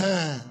me.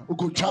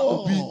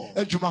 Whatever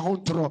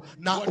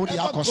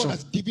God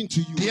has given to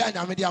you,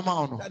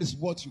 that is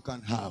what you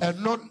can have.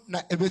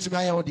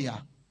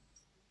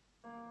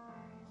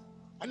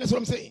 And that's what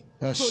I'm saying.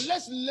 Yes. So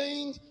let's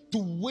learn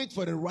to wait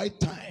for the right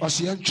time.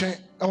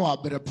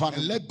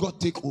 And let God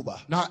take over.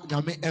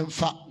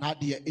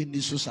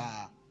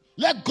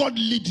 Let God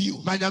lead you.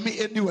 And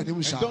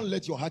don't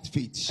let your heart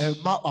fade.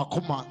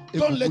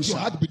 Don't let your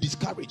heart be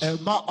discouraged. Maybe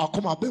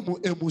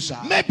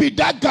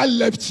that guy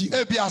left you.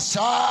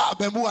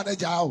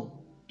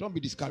 Don't be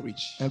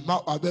discouraged.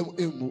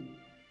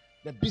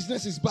 The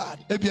business is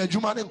bad. Don't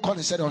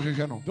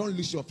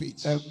lose your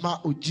faith. That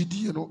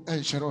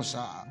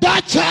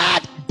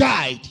child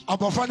died.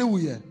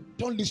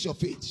 Don't lose your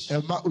faith.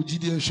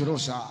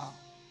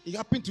 It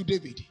happened to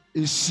David.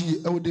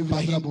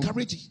 But he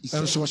encouraged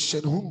himself.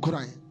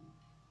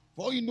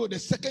 For all you know, the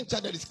second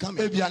child that is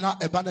coming is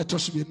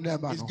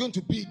going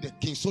to be the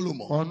King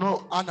Solomon.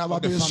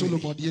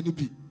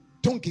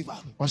 Don't give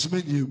up.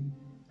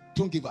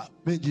 Don't give up.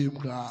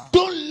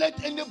 Don't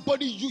let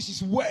anybody use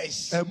his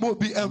words,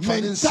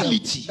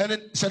 mentality,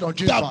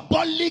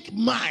 diabolic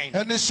mind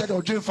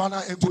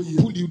to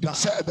pull you down.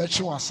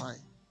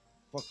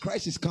 For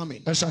Christ is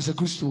coming.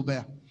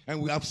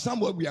 And we have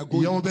somewhere we are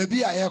going.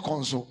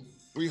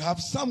 We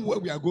have somewhere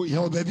we are going. We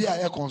are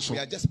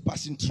just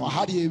passing through.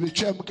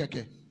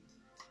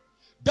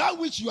 That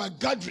which you are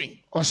gathering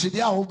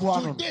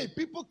today,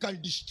 people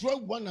can destroy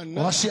one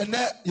another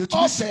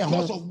because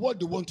of what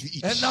they want to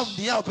eat.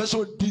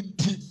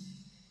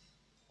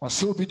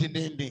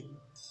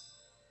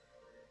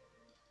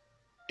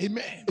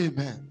 Amen.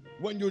 Amen.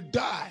 When you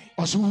die,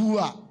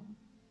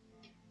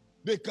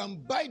 they can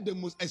buy the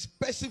most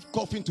expensive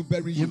coffin to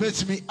bury you. But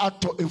that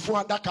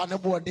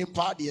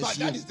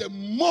is the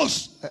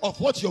most of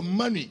what your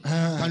money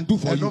can do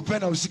for you.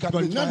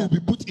 But none will be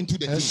put into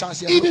the thing.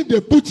 Even if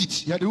they put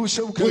it,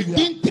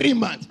 within 3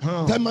 months,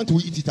 10 months will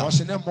eat it out.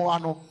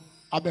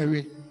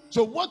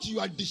 So what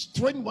you are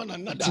destroying one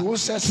another,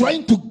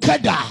 trying to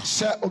gather,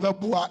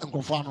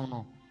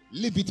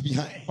 leave it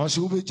behind.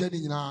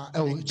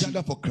 And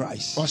gather for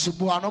Christ.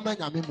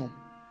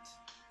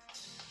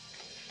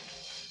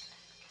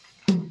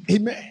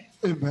 Amen.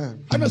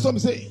 Amen. And that's what I'm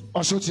saying.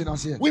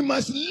 We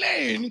must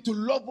learn to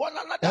love one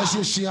another.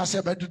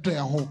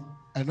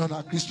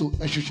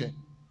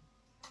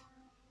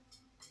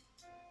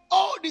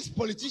 All these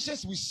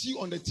politicians we see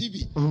on the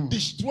TV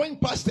destroying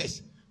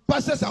pastors.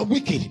 Pastors are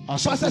wicked.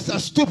 Pastors are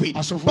stupid.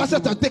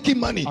 Pastors are taking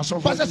money.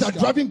 Pastors are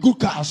driving good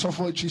cars.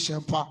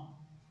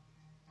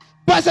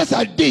 Pastors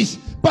are this.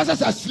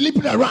 Pastors are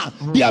sleeping around.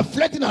 They are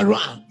flirting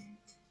around.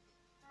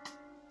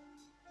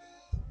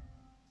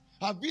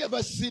 Have you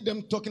ever seen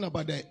them talking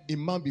about the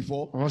imam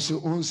before? Have you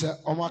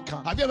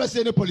ever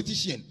seen a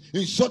politician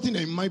insulting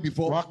the imam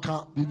before? Why?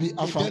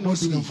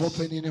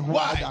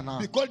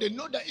 Because they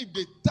know that if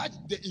they touch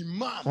the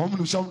imam,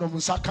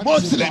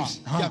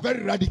 Muslims, they are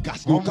very radical.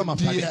 They will come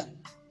after them.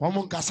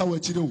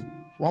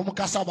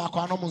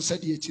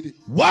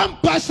 One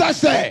pastor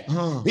said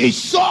he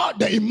saw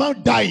the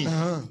imam dying.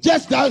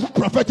 Just that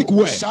prophetic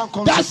word.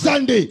 That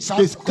Sunday,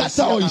 they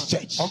scatter all his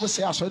church.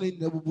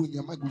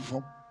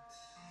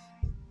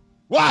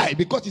 Why?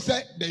 Because he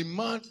said the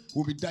man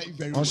will be dying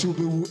very well. So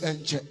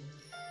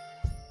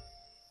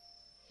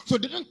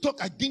they don't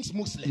talk against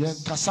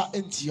Muslims.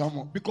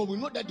 Because we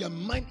know that their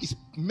mind is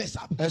messed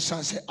up.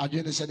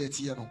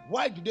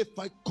 Why do they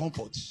find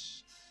comfort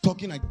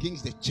talking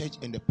against the church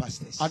and the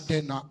pastors? Why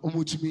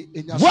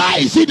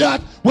is it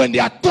that when they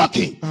are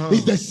talking,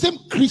 it's the same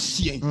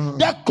Christians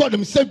that call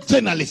themselves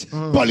journalists,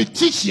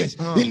 politicians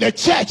in the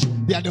church,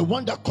 they are the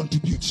one that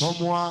contribute.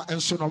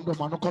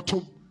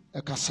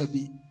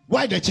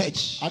 Why the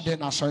church?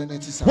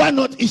 Why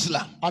not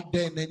Islam?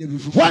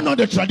 Why not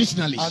the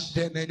traditionalists?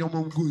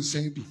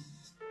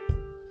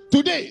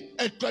 Today,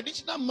 a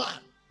traditional man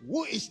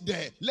who is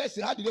there, let's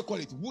say, how do they call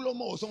it?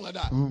 Wuloma or something like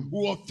that, who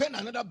will offend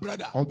another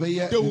brother.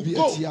 They will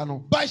go,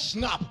 buy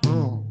snap,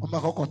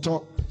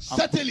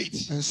 settle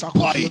it,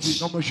 pour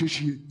it,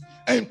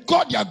 and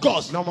call their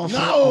gods. Now,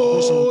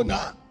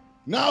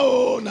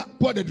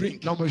 pour the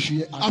drink.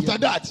 After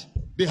that,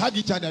 they hug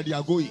each other, they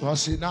are going.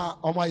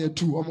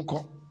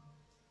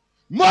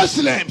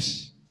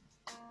 Muslims,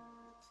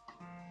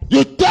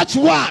 you touch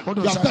one,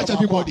 you have touched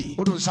everybody.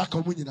 But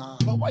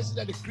why is it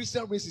that the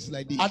Christian race is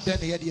like this?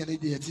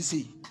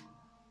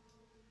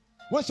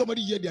 When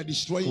somebody hear they are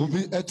destroying you,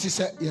 the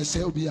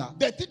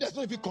thing does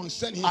not even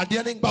concern him.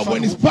 But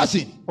when it's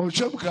passing,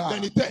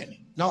 then he turn.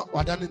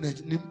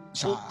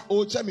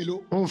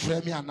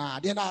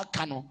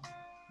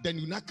 Then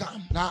you not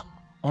come.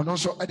 Add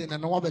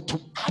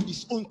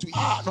his own to it.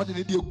 You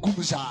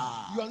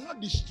are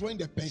not destroying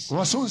the person.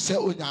 You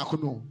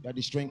are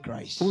destroying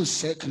Christ.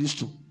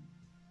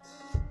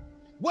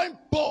 When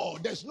Paul,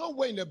 there's no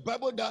way in the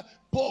Bible that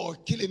Paul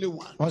kill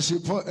anyone.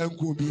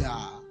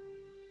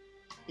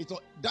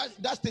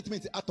 That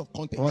statement is out of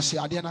context.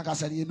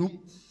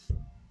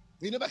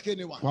 He never killed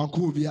anyone.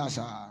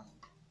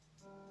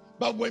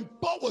 But when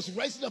Paul was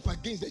rising up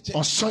against the church,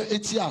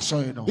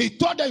 he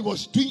thought that he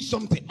was doing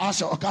something.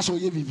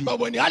 But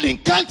when he had an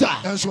encounter,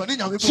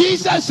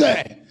 Jesus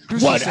said,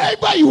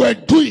 whatever you were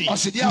doing,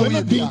 you were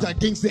not doing it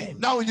against them.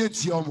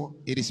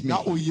 It is me.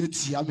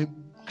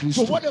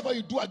 So whatever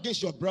you do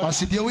against your brother,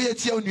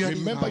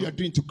 remember you are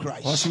doing to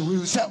Christ.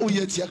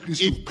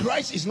 If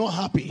Christ is not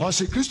happy,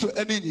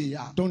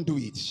 don't do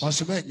it.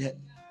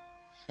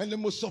 And the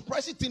most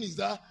surprising thing is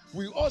that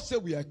we all say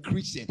we are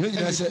Christian. And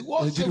if we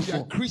all say we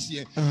are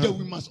Christian, then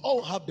we must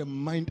all have the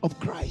mind of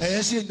Christ.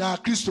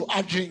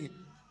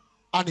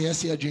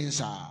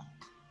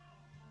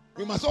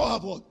 We must all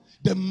have what?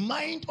 The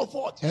mind of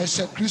what?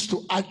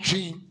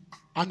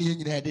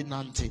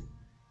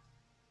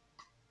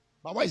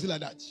 But why is it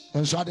like that?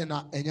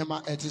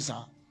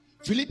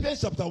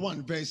 Philippians chapter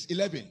 1 verse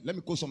 11. Let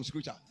me quote some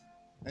scripture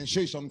and show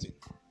you something.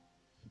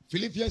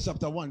 Philippians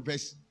chapter 1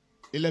 verse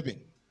 11.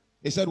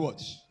 It said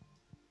what?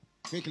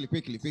 Quickly.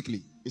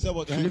 It said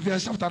what?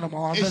 Philippians chapter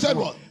 1 it said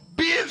what?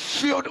 Being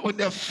filled with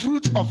the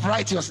fruit of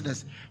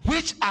righteousness,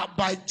 which are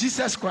by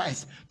Jesus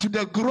Christ, to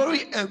the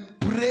glory and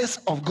praise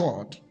of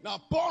God.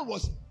 Now, Paul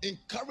was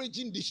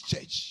encouraging this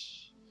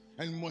church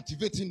and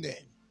motivating them.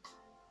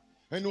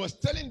 And he was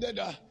telling them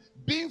that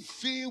being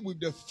filled with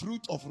the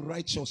fruit of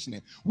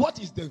righteousness. What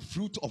is the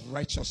fruit of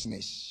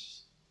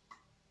righteousness?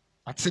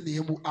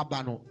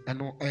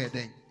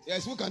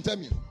 Yes, who can tell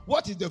me?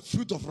 What is the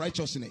fruit of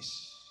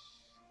righteousness?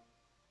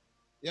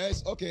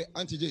 Yes, okay,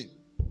 Auntie Jane.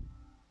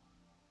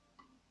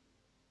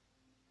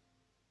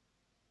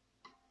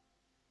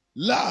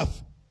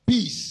 Love,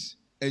 peace,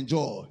 and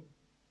joy.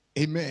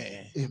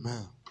 Amen.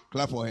 Amen.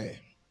 Clap for her.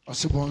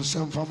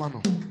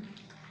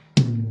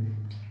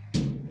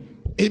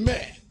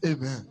 Amen.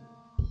 Amen.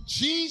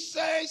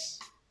 Jesus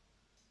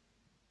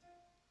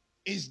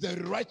is the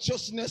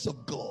righteousness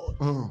of God.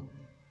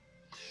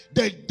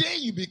 The day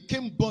you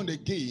became born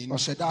again,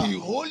 the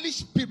Holy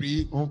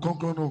Spirit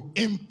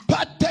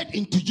imparted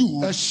into you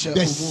the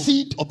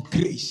seed of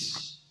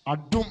grace. Are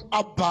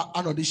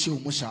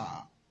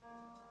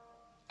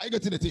you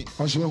getting the thing?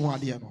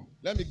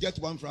 Let me get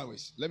one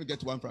flowers.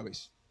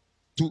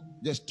 Two,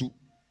 just two.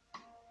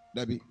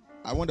 Debbie,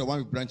 I want the one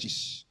with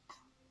branches.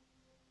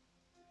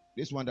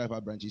 This one doesn't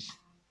have branches.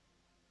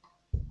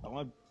 I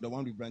want the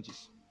one with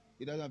branches.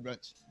 It doesn't have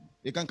branches.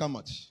 It can't come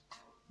out.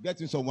 Get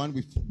me some one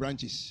with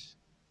branches.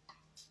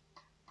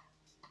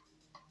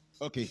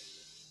 Okay,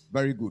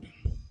 very good.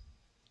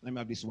 Let me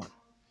have this one.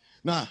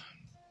 Now,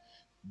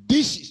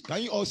 this is,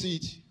 can you all see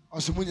it? I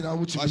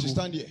should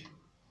stand here.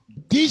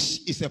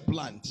 This is a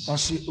plant.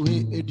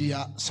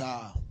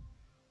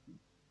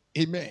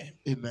 Amen.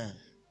 Amen.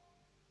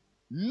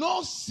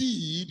 No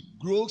seed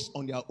grows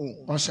on their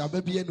own.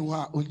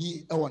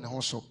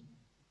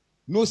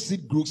 No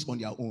seed grows on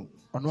their own.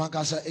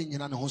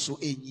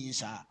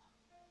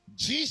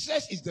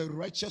 Jesus is the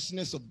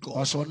righteousness of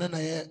God.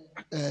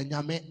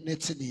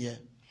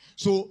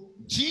 So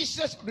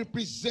Jesus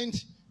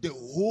represents the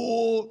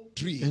whole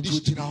tree. This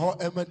tree.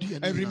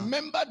 And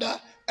remember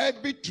that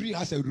every tree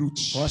has a root.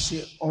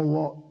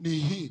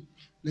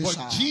 But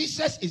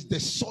Jesus is the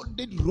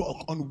solid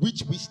rock on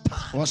which we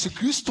stand.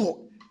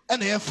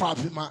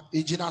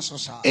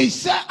 He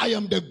said, I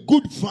am the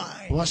good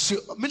vine.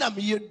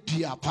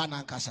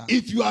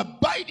 If you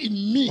abide in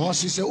me and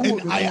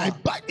I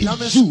abide in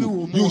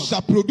you, you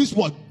shall produce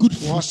what? Good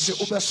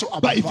fruit.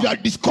 But if you are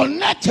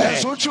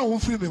disconnected,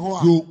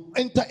 you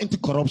enter into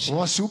corruption.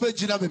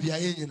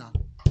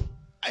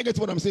 I get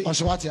what I'm saying.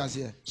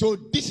 So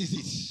this is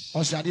it.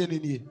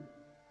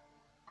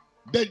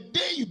 The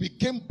day you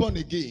became born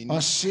again,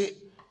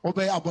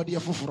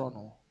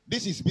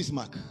 this is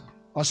Bismarck.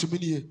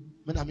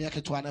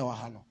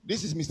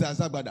 This is Mr.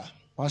 Azagbada.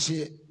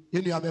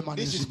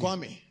 This is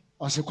Kwame.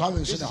 This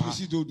is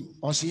Mr. Dodo.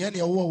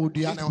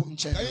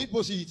 Can you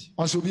post it?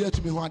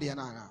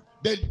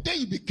 The day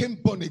you became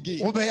born again,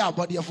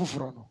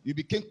 you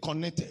became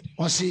connected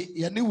to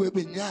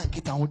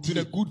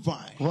the good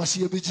vine.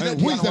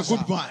 And who is the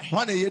good vine?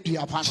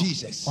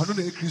 Jesus.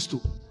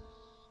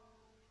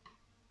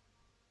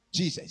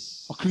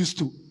 Jesus.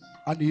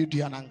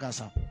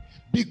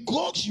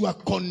 Because you are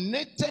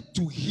connected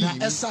to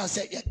him,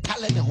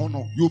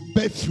 you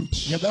bear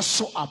fruit.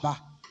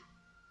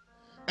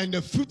 And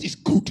the fruit is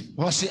good.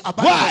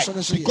 Why?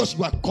 Because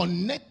you are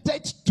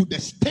connected to the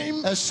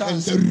stem and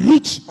the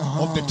root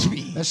of the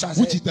tree,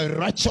 which is the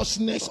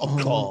righteousness of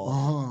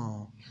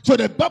God. So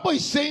the Bible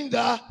is saying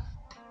that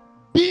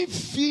be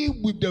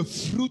filled with the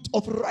fruit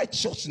of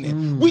righteousness,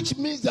 which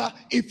means that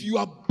if you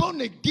are born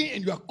again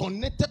and you are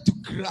connected to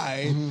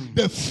Christ,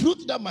 the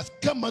fruit that must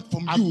come out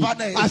from you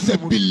as a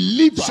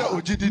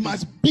believer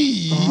must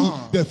be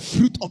the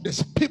fruit of the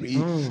Spirit.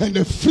 And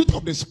the fruit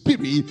of the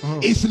Spirit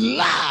is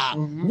love,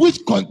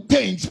 which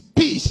contains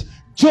peace,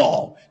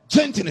 joy,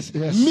 gentleness,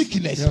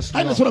 meekness.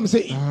 And that's what I'm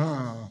saying.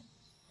 Are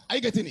you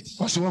getting it?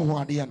 Are you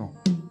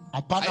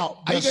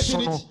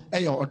getting it?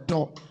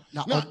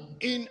 Now,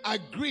 in a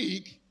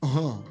Greek,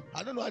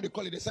 I don't know how they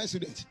call it, the science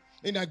student.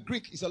 In a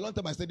Greek, it's a long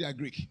time I studied a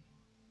Greek.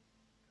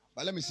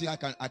 But let me see, I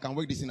can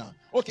work this in now.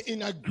 Okay,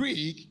 in a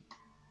Greek,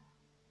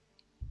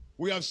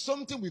 we have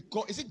something we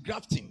call, is it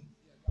grafting?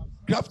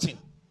 Grafting.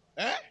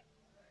 Eh?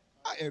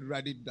 I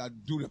already that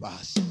do the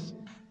bus.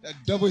 The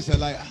devil is a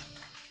liar.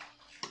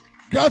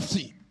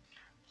 Grafting.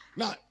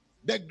 Now,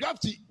 the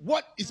grafting,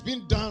 what is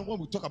being done when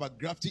we talk about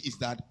grafting is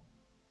that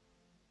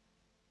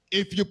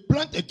if you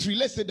plant a tree,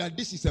 let's say that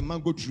this is a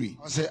mango tree.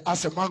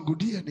 As a mango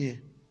DNA.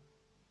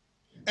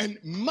 And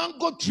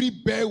mango tree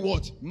bear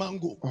what?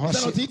 Mango. Is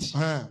that not it?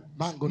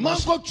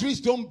 Mango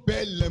trees don't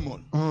bear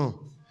lemon.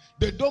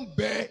 They don't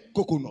bear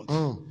coconut.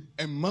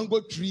 A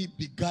mango tree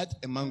begat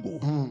a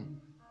mango.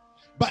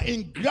 But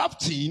in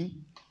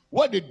grafting,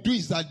 what they do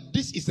is that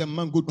this is a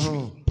mango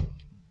tree.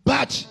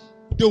 But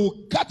they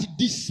will cut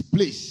this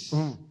place.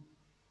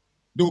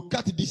 They will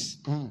cut this.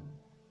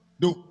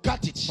 They will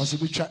cut it.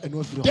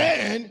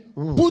 Then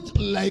put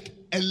like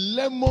a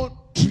lemon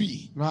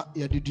tree.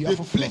 They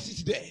place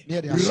it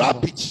there.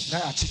 Wrap it.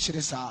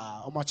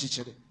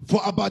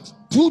 For about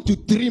 2 to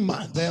 3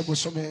 months.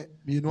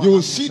 You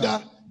will see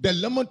that the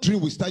lemon tree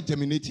will start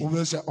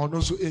germinating.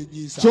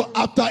 So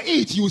after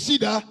it, you will see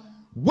that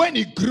when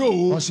it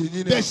grows,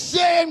 the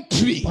same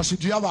tree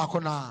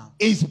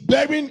is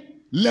bearing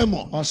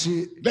lemon.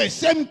 The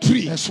same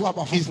tree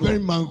is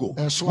bearing mango.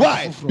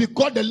 Why?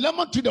 Because the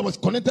lemon tree that was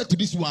connected to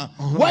this one,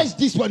 whilst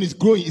this one is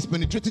growing, is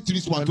penetrated to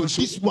this one, so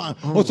this one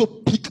also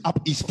pick up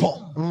its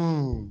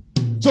form.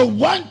 So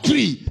one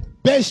tree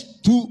bears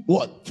 2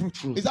 what?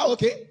 Fruit. Is that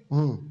okay?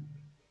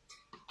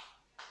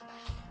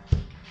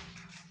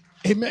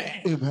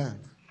 Amen. Amen.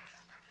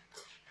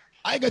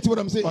 I get what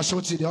I'm saying.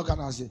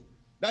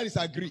 That is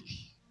a Greek.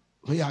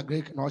 We are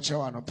Greek, not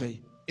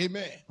pay.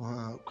 Amen.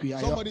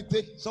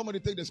 Somebody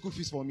take the school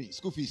fees for me.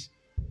 School fees.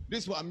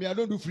 This one, I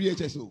don't do free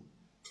HSO.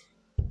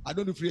 I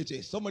don't do free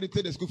HS. Somebody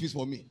take the school fees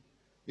for me.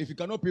 If you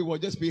cannot pay, well,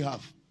 just pay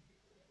half.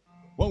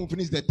 When we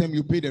finish the term,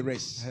 you pay the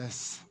rest.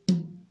 Yes.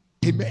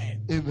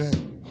 Amen.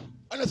 Amen.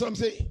 And that's what I'm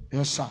saying.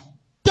 Yes, sir.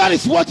 That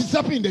is what is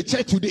happening in the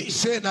church today.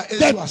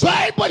 The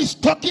Bible is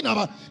talking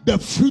about the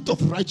fruit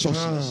of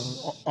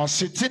righteousness. But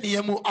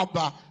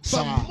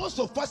most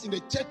of us in the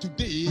church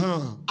today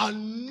are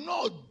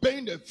not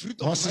bearing the fruit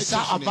of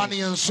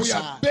righteousness. We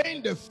are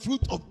bearing the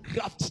fruit of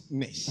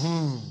craftiness.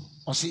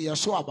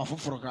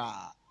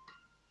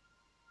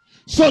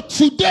 So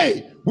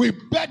today we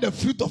bear the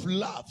fruit of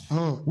love.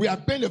 We are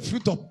bearing the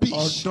fruit of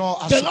peace.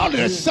 Then all of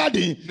a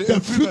sudden the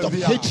fruit of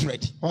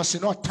hatred.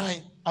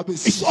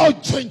 It's all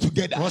joined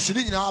together.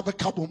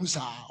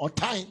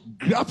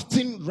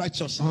 Grafting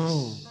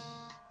righteousness.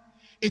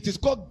 It is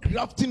called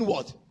grafting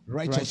what?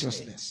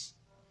 Righteousness.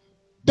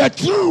 The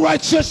true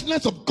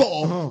righteousness of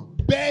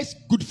God bears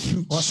good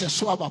fruit.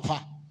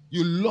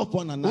 You love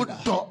one another.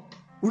 Out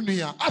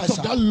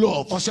of that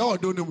love,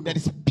 there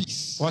is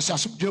peace.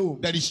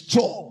 There is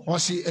joy.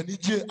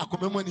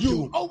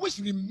 You always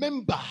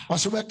remember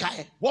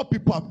what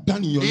people have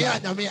done in your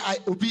life. Even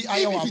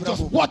if it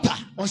was water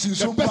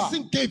the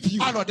person gave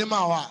you,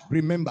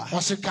 remember.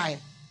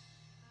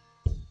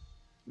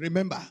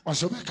 Remember.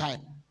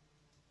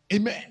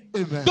 Amen.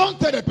 Amen. Don't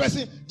tell the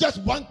person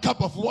just 1 cup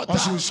of water.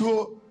 If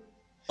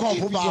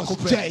it was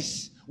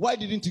just, why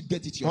didn't you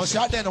get it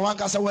yourself?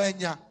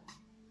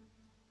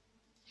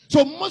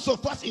 So most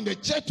of us in the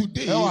church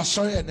today,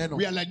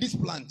 we are like this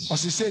plant.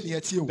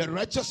 The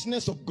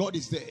righteousness of God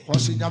is there. We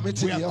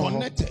are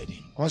connected.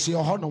 But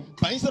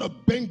instead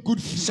of being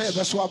good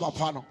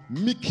fruit,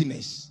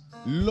 meekness,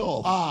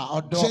 love,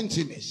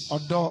 gentleness,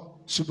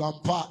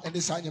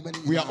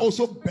 we are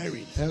also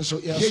buried.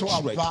 Hatred,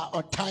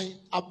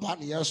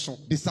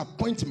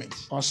 disappointment,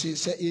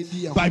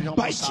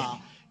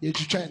 backbiting,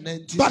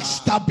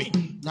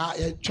 backstabbing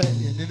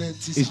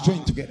is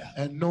joined together.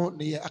 That's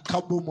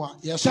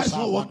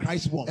not what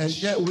Christ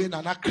wants.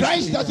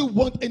 Christ doesn't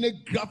want any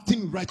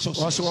grafting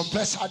righteousness.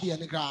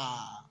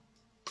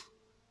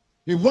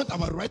 He wants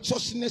our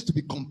righteousness to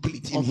be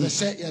complete in Him.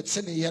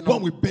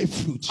 When we bear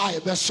fruit.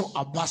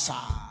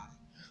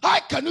 How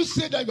can you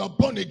say that you are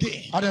born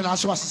again?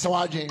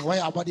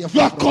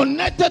 You are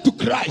connected to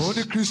Christ,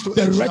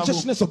 the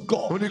righteousness of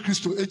God,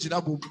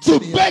 to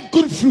bear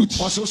good fruit.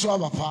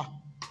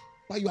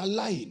 But you are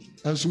lying.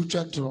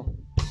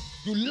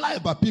 You lie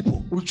about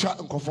people.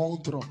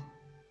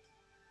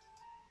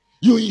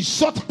 You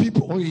insult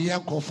people.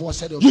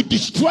 You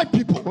destroy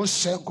people.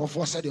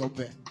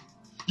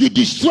 You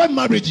destroy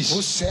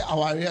marriages.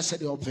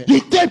 You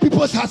take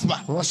people's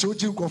husband.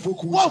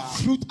 What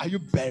fruit are you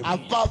bearing?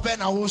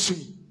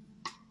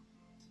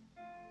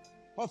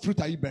 What fruit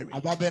are you bearing?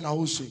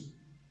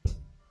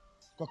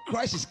 Because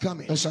Christ is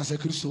coming. He said,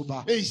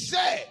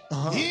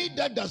 he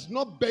that does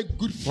not bear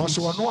good fruit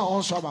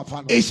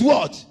is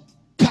what?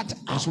 Cut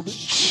out.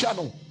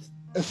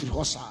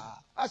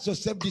 Ask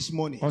yourself this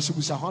morning.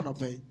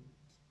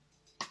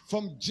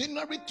 From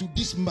January to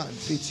this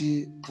month,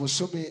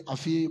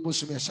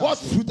 what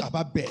fruit have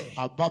I bear?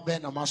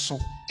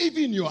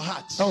 Even in your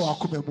heart.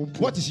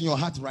 What is in your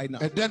heart right now?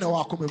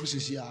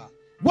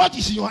 What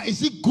is in your heart?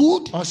 Is it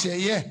good?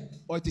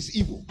 Or it is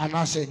evil?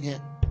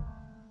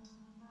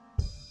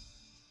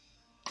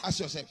 Ask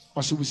yourself.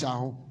 But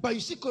you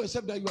still call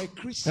yourself that you are a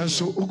Christian.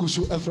 That's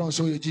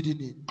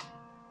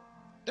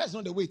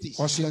not the way it is.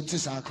 I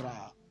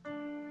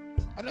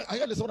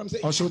hear what I'm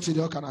saying.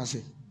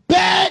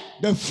 Bear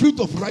the fruit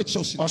of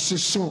righteousness.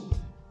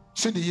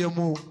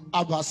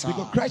 Because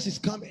Christ is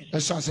coming.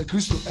 And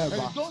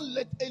don't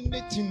let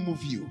anything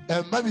move you.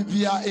 The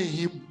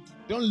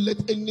Don't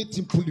let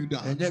anything pull you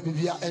down.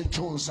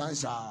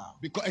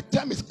 Because a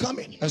time is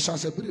coming.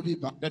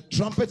 The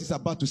trumpet is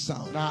about to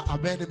sound.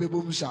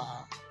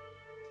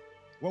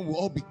 When we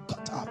all be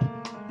cut up.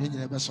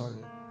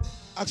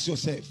 Ask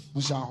yourself.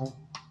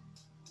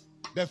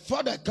 The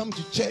father come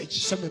to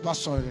church.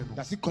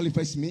 Does he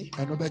qualify me?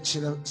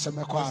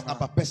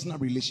 About personal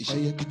relationship.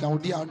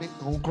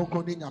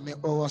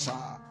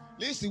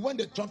 Listen, when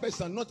the trumpet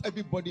sound, not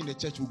everybody in the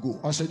church will go.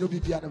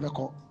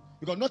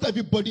 Because not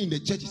everybody in the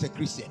church is a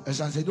Christian.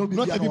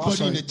 Not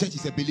everybody in the church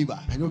is a believer.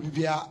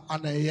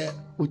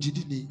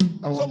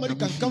 Somebody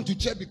can come to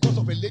church because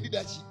of a lady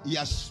that he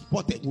has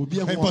spotted.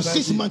 And for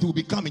 6 months he will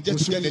be coming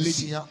just to get a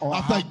lady.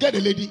 After I get a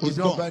lady, it's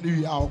gone.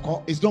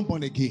 It's not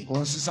born again.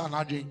 But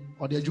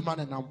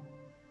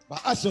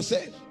ask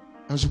yourself,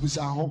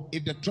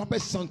 if the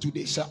trumpet sound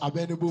today,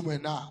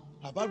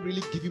 have I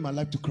really given my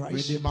life to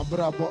Christ? Does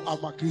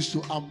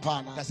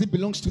it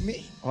belong to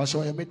me?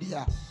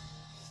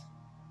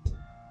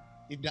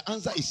 If the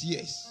answer is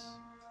yes,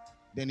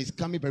 then it's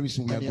coming very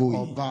soon. We are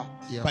going. But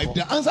if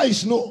the answer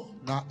is no,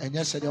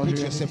 put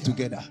yourself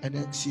together.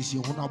 Amen.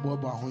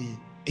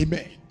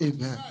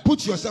 Amen.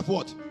 Put yourself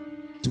what?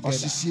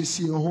 Together.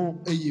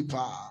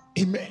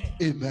 Amen.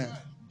 Amen.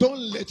 Don't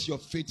let your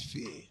faith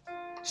fail.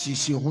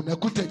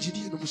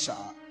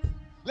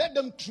 Let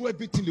them throw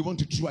everything they want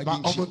to throw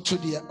against you.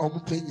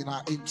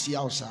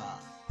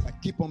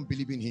 But keep on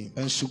believing him.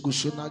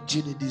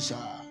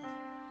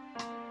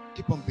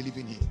 Keep on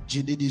believing him.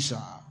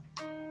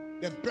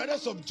 The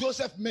brothers of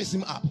Joseph messed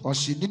him up. But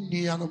he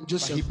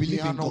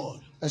believed in God.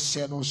 Maybe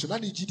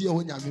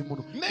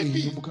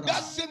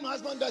that same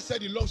husband that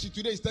said he loves you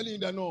today is telling you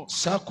that no.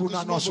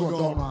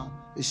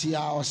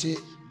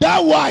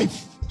 That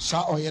wife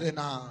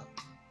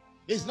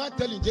is not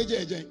telling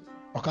JJ.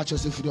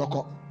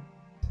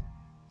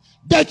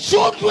 The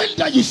children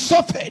that you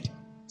suffered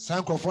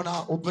and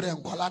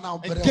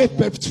gave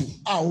birth to.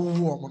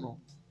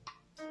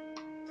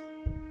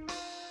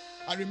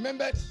 I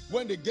remembered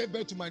when they gave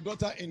birth to my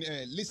daughter in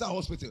Lisa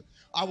Hospital.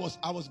 I was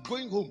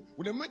going home.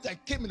 When the moment I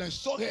came and I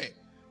saw her,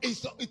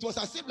 it was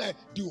as if like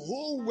the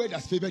whole world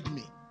has favored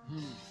me.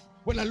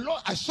 When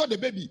I saw the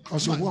baby,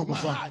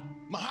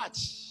 my heart.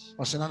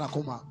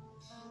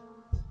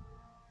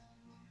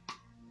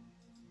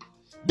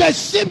 The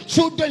same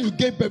children you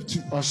gave birth to,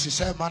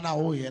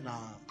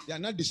 they are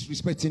not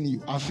disrespecting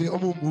you.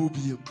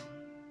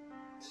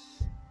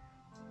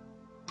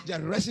 They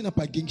are rising up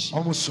against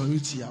you.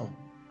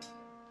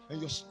 And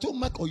your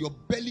stomach or your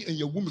belly and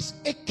your womb is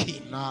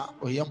aching.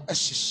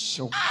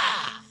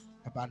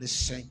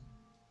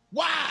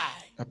 Why?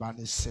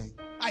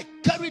 I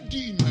carried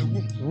you in my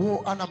womb.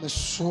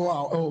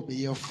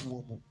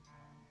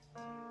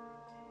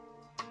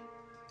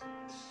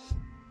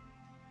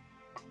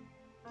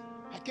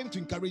 I came to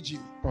encourage you.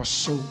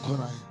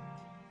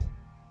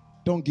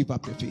 Don't give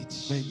up your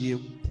faith.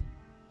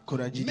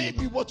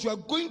 Maybe what you are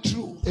going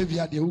through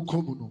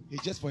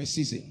is just for a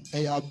season.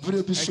 A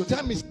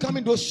time is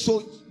coming,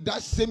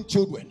 that same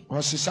children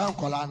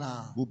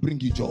will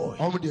bring you joy.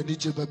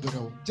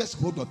 Just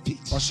hold your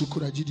faith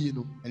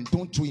and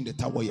don't throw in the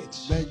towel yet.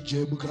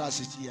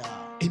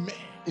 Amen.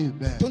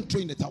 Amen. Don't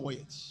throw in the towel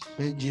yet.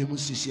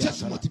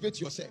 Just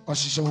motivate yourself.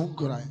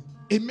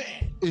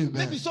 Amen. Amen.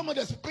 Maybe someone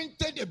has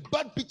painted a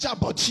bad picture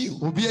about you.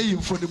 Don't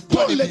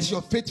let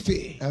your faith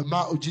fail.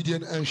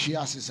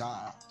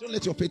 Don't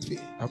let your faith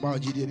fail.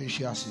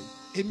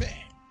 Amen.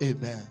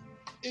 Amen.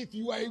 If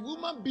you are a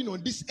woman being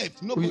on this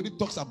earth, nobody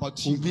talks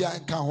about you. There's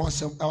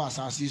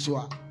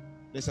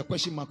a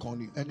question mark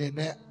on you. They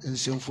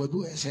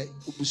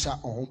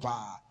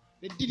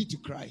did it to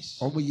Christ.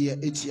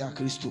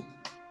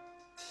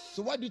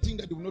 So why do you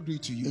think that they will not do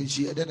it to you?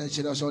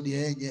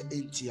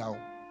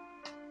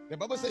 The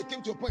Bible says it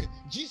came to a point.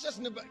 Jesus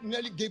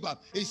nearly gave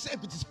up. He said,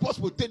 if it is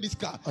possible, take this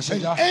car.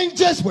 And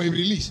angels were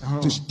released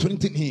to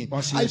strengthen him.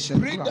 I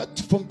pray that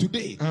from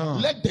today,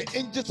 let the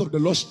angels of the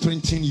Lord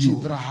strengthen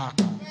you.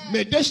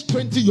 May they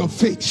strengthen your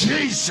faith.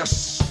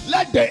 Jesus.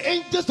 Let the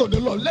angels of the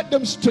Lord, let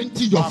them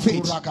strengthen your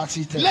faith.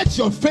 Let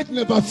your faith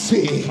never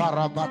fail.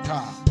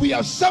 We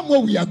have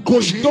somewhere we are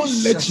going. Jesus.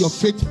 Don't let your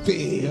faith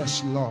fail.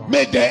 Yes, Lord.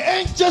 May the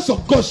angels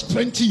of God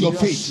strengthen your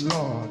faith.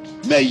 Lord.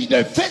 May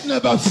the faith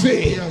never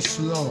fail. Yes,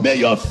 Lord. May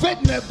your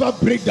faith never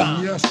break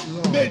down. Yes,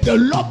 Lord. May the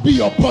Lord be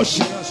your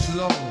portion. Yes,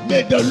 Lord.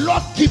 May the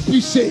Lord keep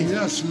you safe.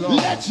 Yes, Lord.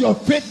 Let your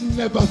faith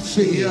never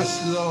fail. Yes,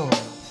 Lord.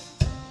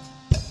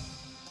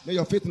 May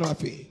your faith never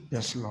fail.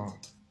 Yes, Lord.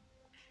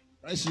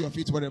 Rise your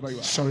feet wherever you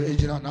are. Sorry,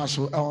 engineer. Rise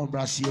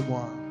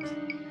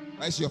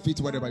your feet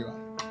wherever you are.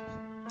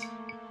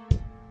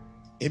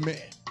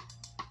 Amen.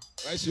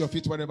 Rise your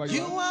feet wherever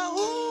you are. You are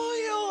who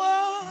you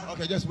are.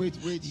 Okay, just wait.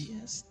 Wait.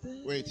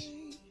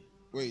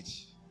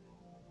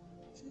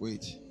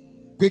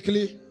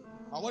 Quickly,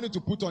 I want you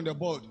to put on the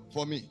board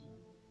for me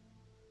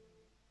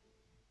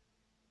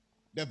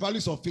the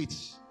values of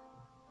faith.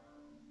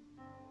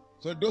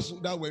 So those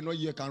that were not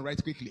here can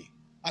write quickly.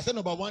 I said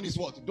number one is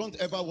what? Don't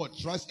ever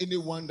trust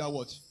anyone that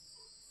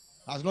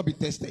has not been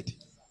tested.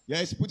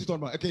 Yes, put it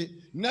on. Okay.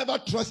 Never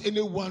trust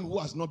anyone who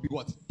has not been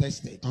what?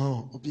 Tested.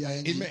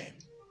 Amen.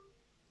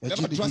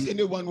 Never trust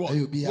anyone who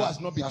has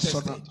not been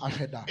tested.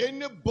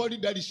 Anybody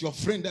that is your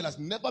friend that has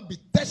never been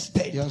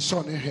tested,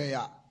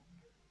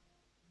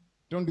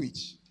 don't do it.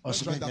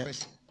 Don't trust that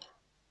person.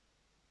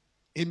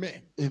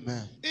 Amen.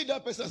 Amen. If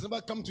that person has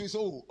never come to you,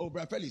 so,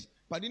 Brother Felix,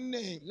 but in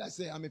name, let's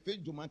say I'm a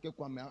fake Jumanke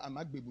Kwame, I'm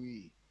a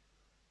baby.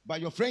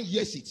 But your friend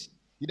hears it,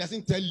 he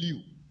doesn't tell you.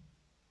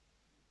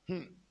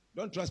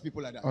 Don't trust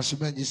people like that.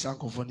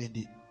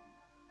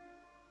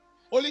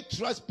 Only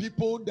trust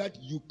people that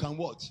you can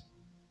what?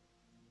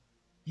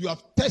 You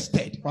have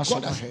tested.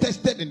 God has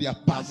tested in their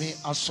past.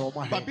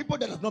 But people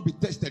that have not been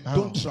tested,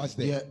 don't trust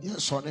them.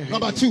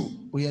 Number two.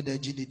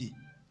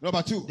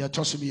 Number two.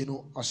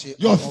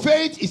 Your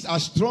faith is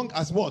as strong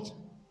as what?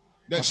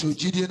 The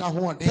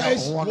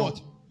test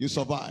what? You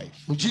survive.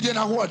 Your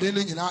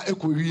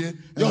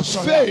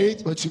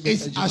faith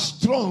is as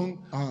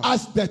strong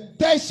as the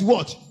test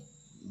what?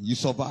 You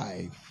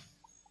survive.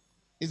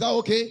 Is that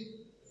okay?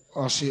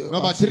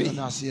 Number three.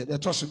 Number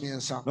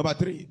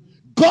three.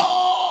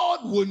 God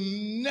will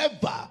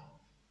never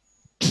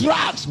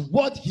trust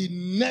what he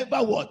never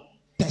what?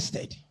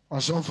 Tested.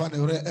 So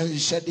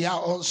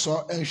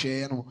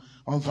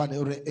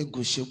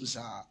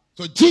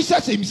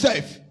Jesus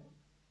himself,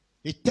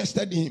 he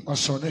tested him.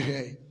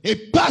 He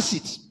passed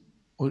it.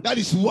 That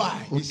is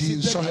why he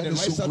seated at the right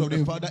side of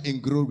the Father in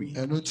glory.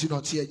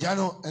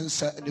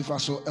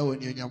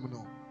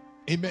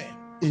 Amen.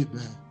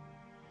 Amen.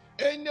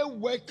 Any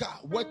worker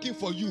working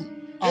for you,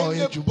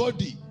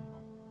 anybody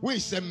who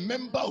is a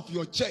member of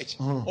your church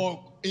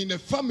or in a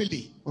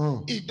family,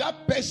 if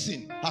that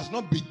person has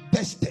not been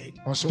tested,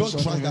 don't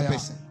trust that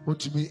person.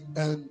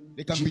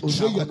 They can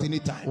betray you at any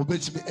time.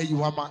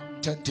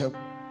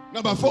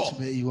 Number four.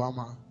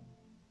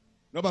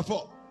 Number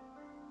four.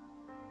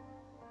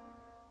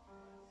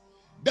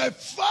 The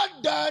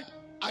fact that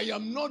I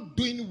am not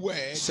doing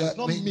well does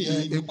not mean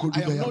I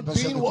am not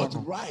doing what?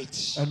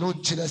 Right.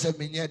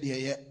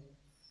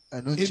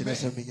 Amen.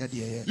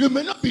 You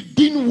may not be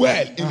doing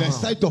well in the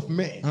sight of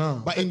men,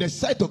 but in the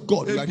sight of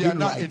God, you are doing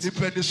right.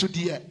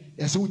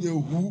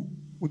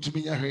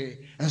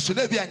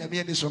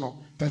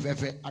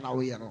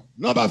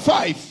 Number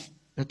five.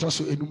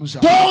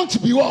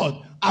 Don't be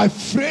what?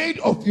 Afraid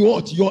of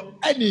what? Your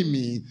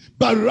enemy,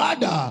 but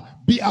rather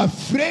be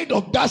afraid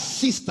of that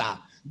sister,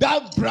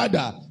 that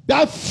brother,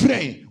 that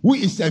friend who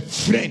is a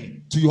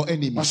friend to your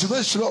enemy.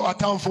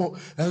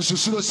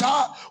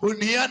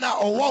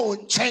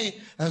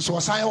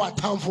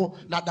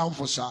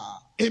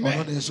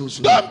 Amen.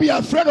 Don't be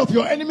afraid of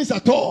your enemies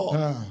at all,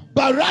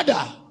 but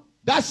rather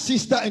that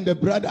sister and the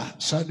brother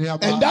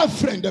and that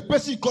friend, the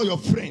person you call your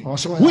friend,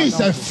 who is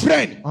a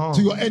friend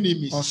to your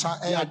enemies,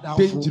 they are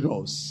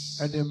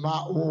dangerous.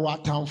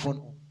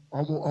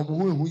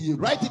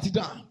 Write it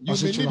down. You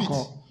may need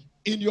it.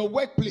 In your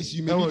workplace,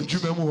 you may need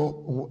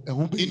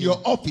it. In your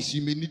office,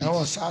 you may need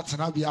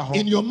it.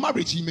 In your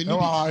marriage, you may need it.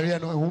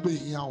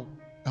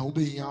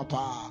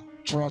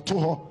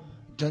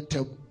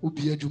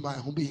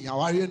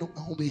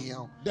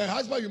 The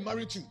husband you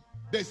married to,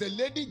 there's a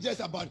lady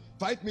just about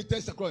 5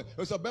 meters across.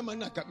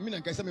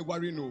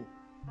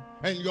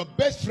 And your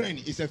best friend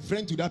is a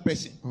friend to that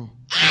person.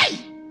 Aye!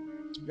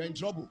 You're in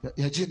trouble.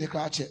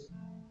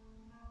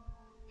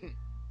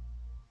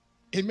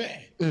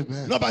 Amen.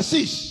 Amen. Number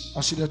 6.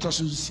 I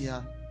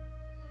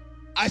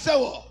said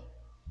what?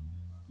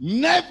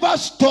 Never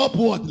stop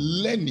what?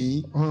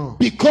 Learning,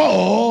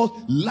 because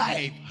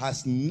life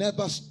has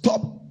never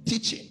stopped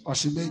teaching.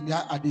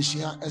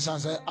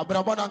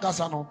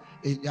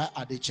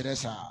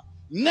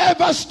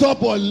 Never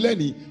stop what?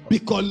 Learning,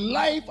 because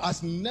life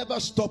has never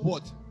stopped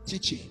what?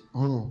 Teaching.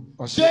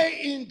 Day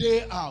in,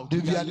 day out.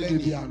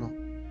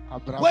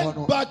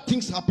 When bad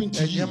things happen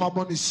to you,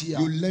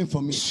 you learn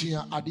from it.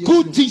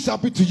 Good things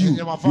happen to you,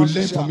 you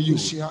learn from you.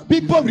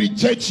 People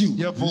reject you,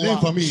 learn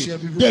from it.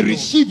 They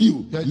receive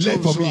you,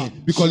 learn from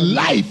it. Because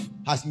life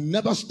has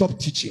never stopped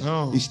teaching.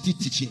 It's still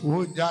teaching.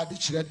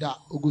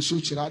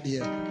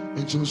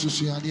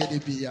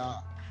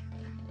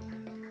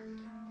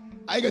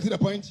 I get to the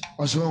point.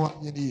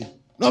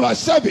 Number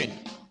 7.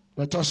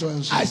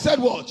 I said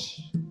what?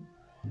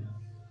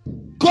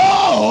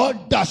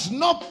 God does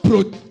not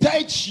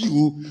protect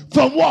you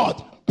from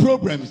what?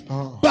 Problems.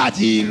 But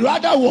he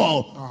rather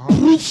what?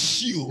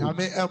 Proves you.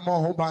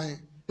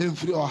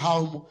 Through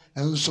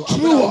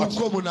what?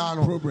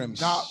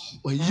 Problems.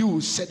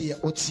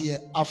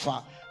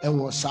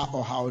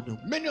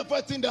 Many of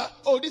us think that,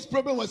 oh, this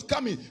problem was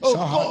coming.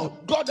 Oh,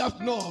 God has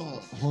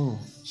no.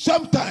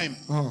 Sometimes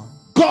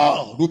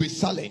God will be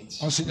silent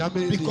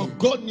because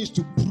God needs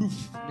to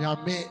prove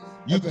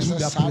you through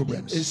that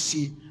problem.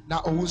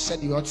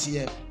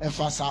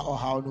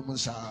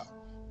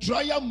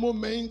 Trial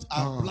moments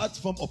are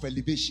platform of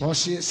elevation.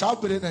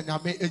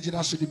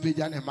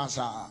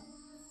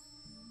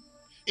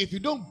 If you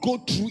don't go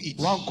through it,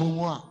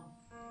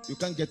 you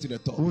can't get to the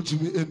top.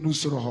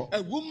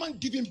 A woman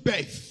giving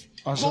birth,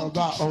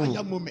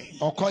 trial moment.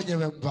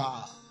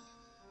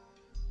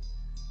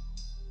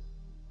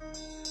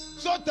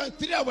 Sometimes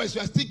 3 hours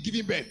you are still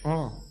giving birth.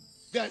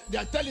 They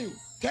are telling you,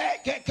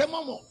 come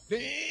on,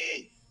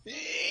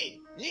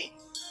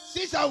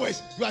 6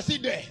 hours you are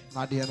still there.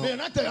 They are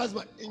not tell your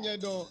husband in your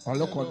door.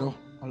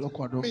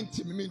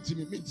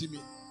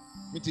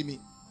 Me.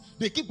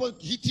 They keep on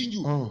hitting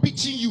you,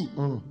 pitching you,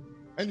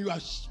 and you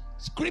are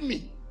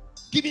screaming,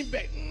 giving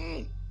back.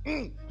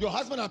 Your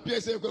husband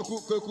appears and says,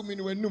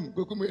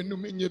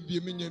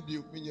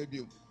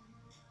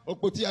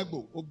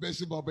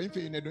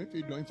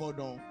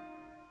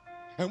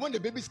 and when the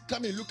babies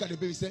come and look at the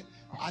baby, say,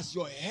 as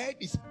your head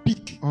is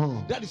big,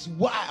 that is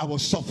why I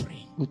was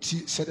suffering. You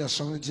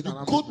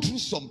go through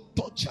some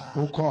torture,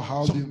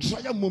 some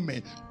trial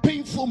moment,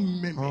 painful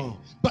moment.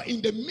 But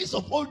in the midst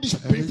of all this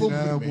painful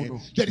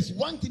moment, there is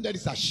one thing that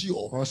is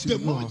assured. The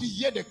moment you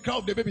hear the cry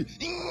of the baby,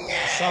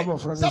 some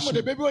of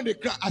the baby when they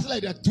cry, as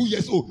like they are 2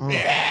 years old.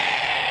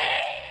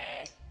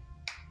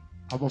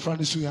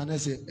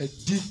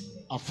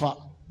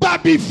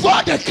 But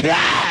before the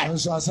cry,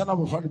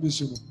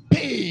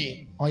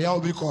 pain.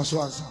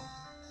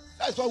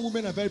 That's why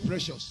women are very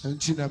precious. Some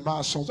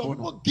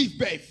people give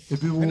birth,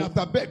 and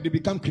after birth they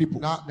become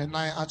crippled. Oba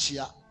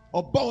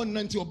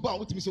 190, Oba,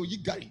 what you say?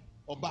 Gary,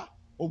 Oba,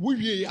 or we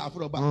really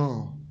after Oba.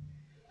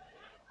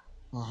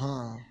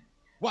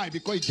 Why?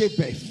 Because he gave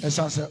birth.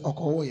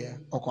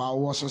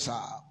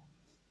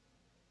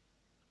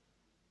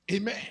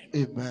 Amen.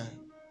 Amen.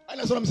 And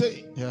that's what I'm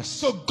saying. Yes.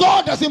 So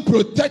God doesn't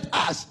protect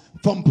us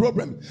from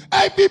problem.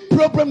 Every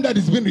problem that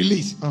is being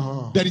released,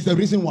 there is a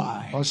reason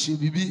why.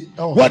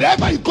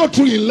 Whatever you go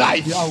through in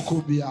life,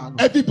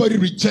 everybody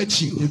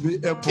rejects you.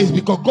 It's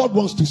because God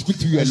wants to speak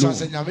to you alone.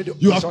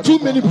 You have too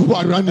many people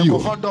around you.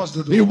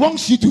 He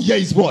wants you to hear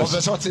his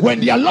voice.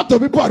 When there are a lot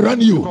of people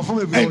around you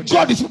and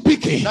God is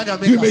speaking,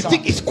 you may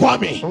think it's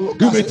Kwame,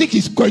 you may think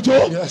it's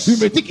Kojo, you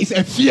may think it's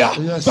Efia,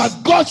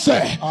 but God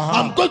said,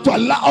 I'm going to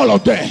allow all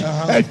of them.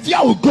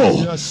 Efia will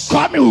go,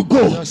 Kwame will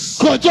go,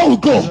 Kojo will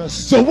go.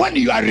 So when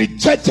you are rejected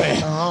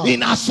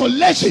in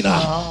isolation,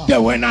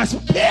 then when I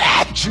speak,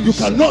 you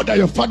can know that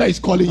your father is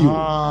calling you.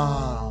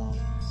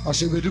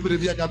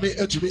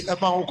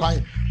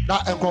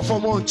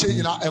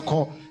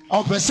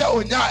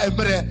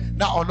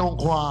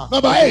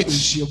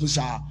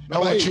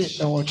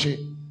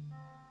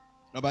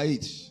 Number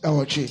 8.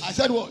 I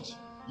said what?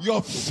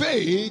 Your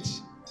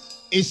faith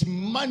is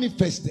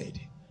manifested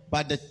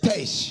by the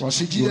test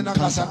you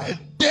encounter.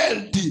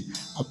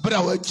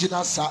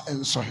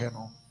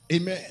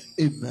 Amen.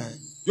 Amen.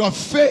 Your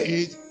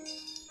faith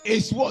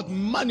is what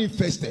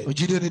manifested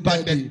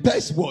by the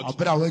test what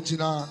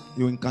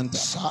you encounter.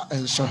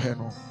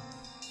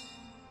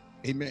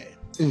 Amen.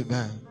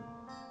 Amen.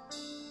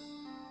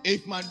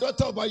 If my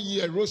daughter over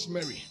here,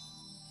 Rosemary,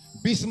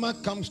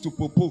 Bismarck comes to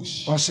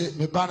propose, and he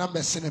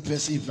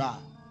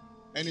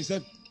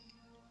said,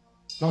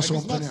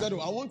 Bismarck said,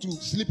 I want to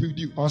sleep with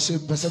you.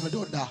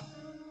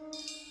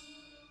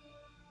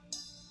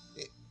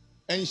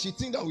 And she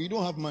thinks that we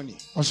don't have money.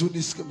 You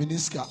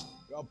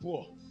are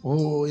poor. I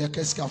will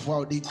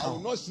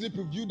not sleep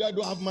with you that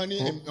don't have money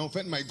and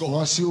offend my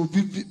God.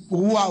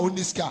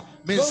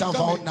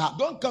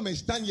 Don't come and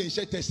stand here and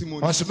share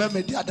testimony.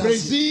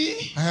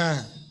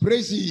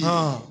 Praise ye.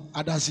 A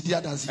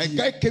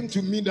guy came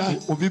to me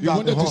that he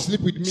wanted to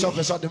sleep with me. He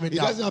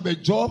doesn't have a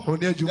job. He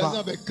doesn't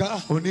have a car.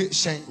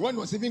 When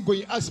was even going,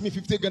 he asked me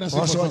 50 Ghana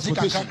for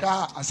transportation.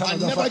 I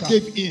never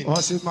gave in.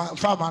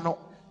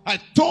 I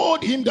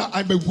told him that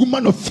I'm a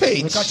woman of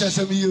faith.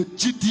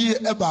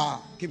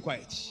 Keep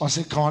quiet.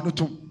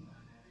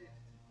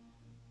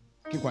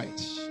 Keep quiet.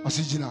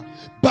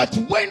 But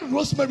when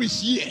Rosemary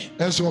is here,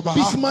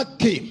 Bismarck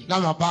came.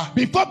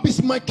 Before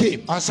Bismarck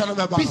came,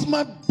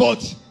 Bismarck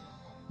bought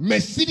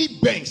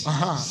Mercedes-Benz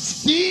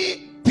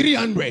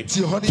C300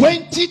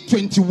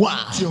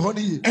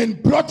 2021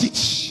 and brought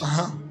it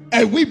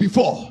a week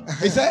before.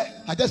 He said,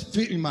 I just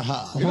feel in my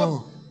heart. You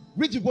know,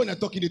 rich people are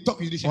talking, they talk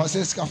with this. I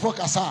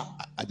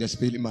just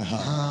feel in my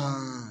heart.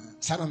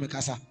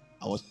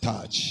 I was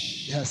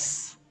touched.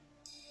 Yes.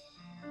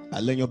 I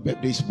learned your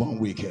birthday is 1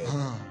 week.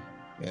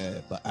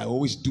 But I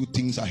always do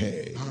things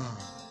ahead.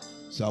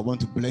 So I want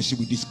to bless you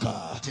with this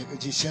car.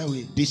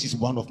 This is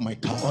one of my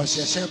cars.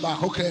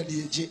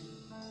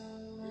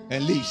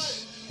 At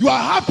least you are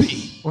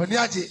happy on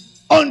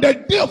the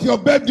day of your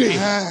birthday.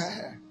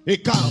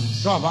 It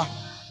comes.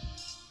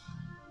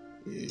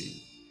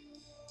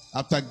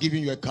 After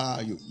giving you a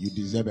car, you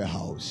deserve a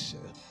house.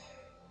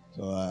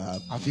 So I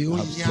have three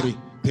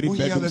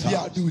bedrooms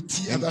house in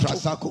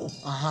Trasaco.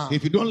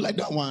 If you don't like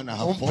that one, I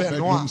have 4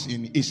 bedrooms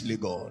in East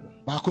Legon.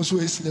 If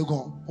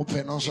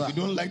you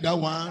don't like that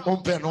one,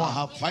 I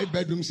have 5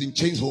 bedrooms in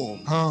Chains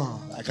Home.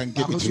 I can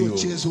give it to you.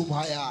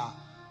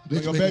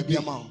 Your baby,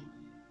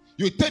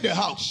 you take the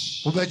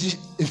house. 1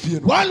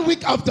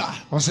 week after,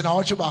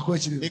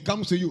 it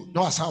comes to you.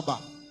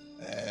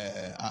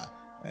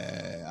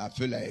 I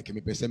feel like me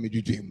person me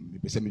do dream.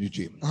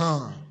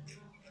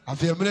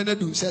 After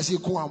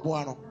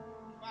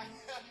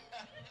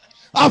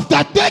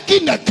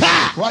taking the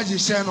car,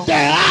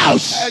 the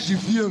house,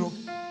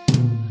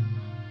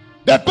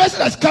 The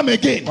person has come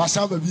again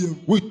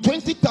with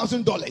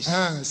 $20,000.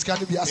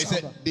 He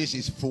said, this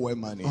is full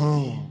money.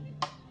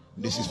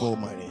 This is full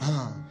money.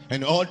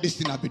 And all this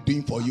thing I've been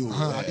doing for you.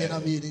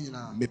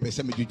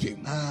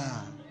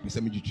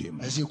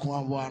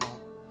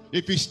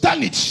 If you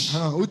stand it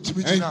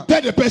and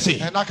tell the person,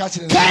 get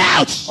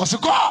out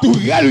to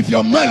hell with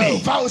your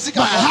money,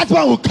 my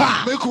husband will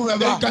come.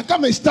 Then you can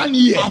come and stand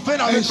here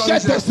and share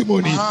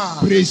testimony.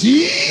 Praise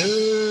ye.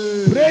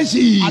 Praise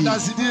ye.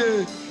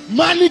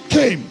 Money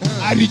came,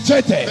 I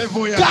rejected.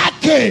 God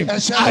came,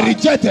 I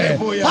rejected.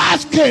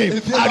 House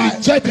came, I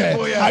rejected.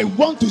 I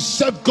want to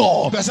serve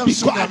God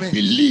because I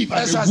believe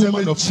as a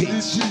woman of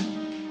faith.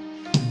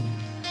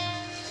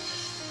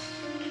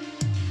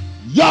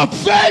 Your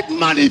faith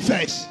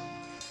manifests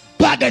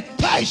by the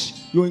touch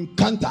you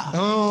encounter.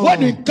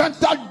 When you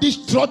encounter this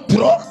throat,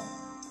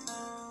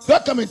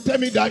 don't come and tell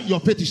me that your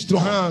faith is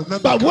strong.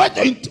 But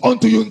wait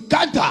until you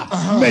encounter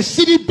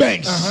Mercedes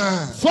Benz,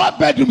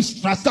 4-bedroom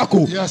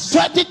Strastaco,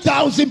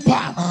 30,000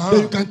 pounds.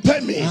 Then you can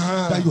tell me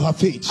that you have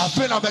faith.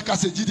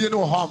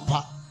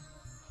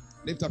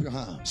 Lift up your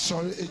hand.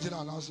 Sorry, agent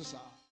announcer.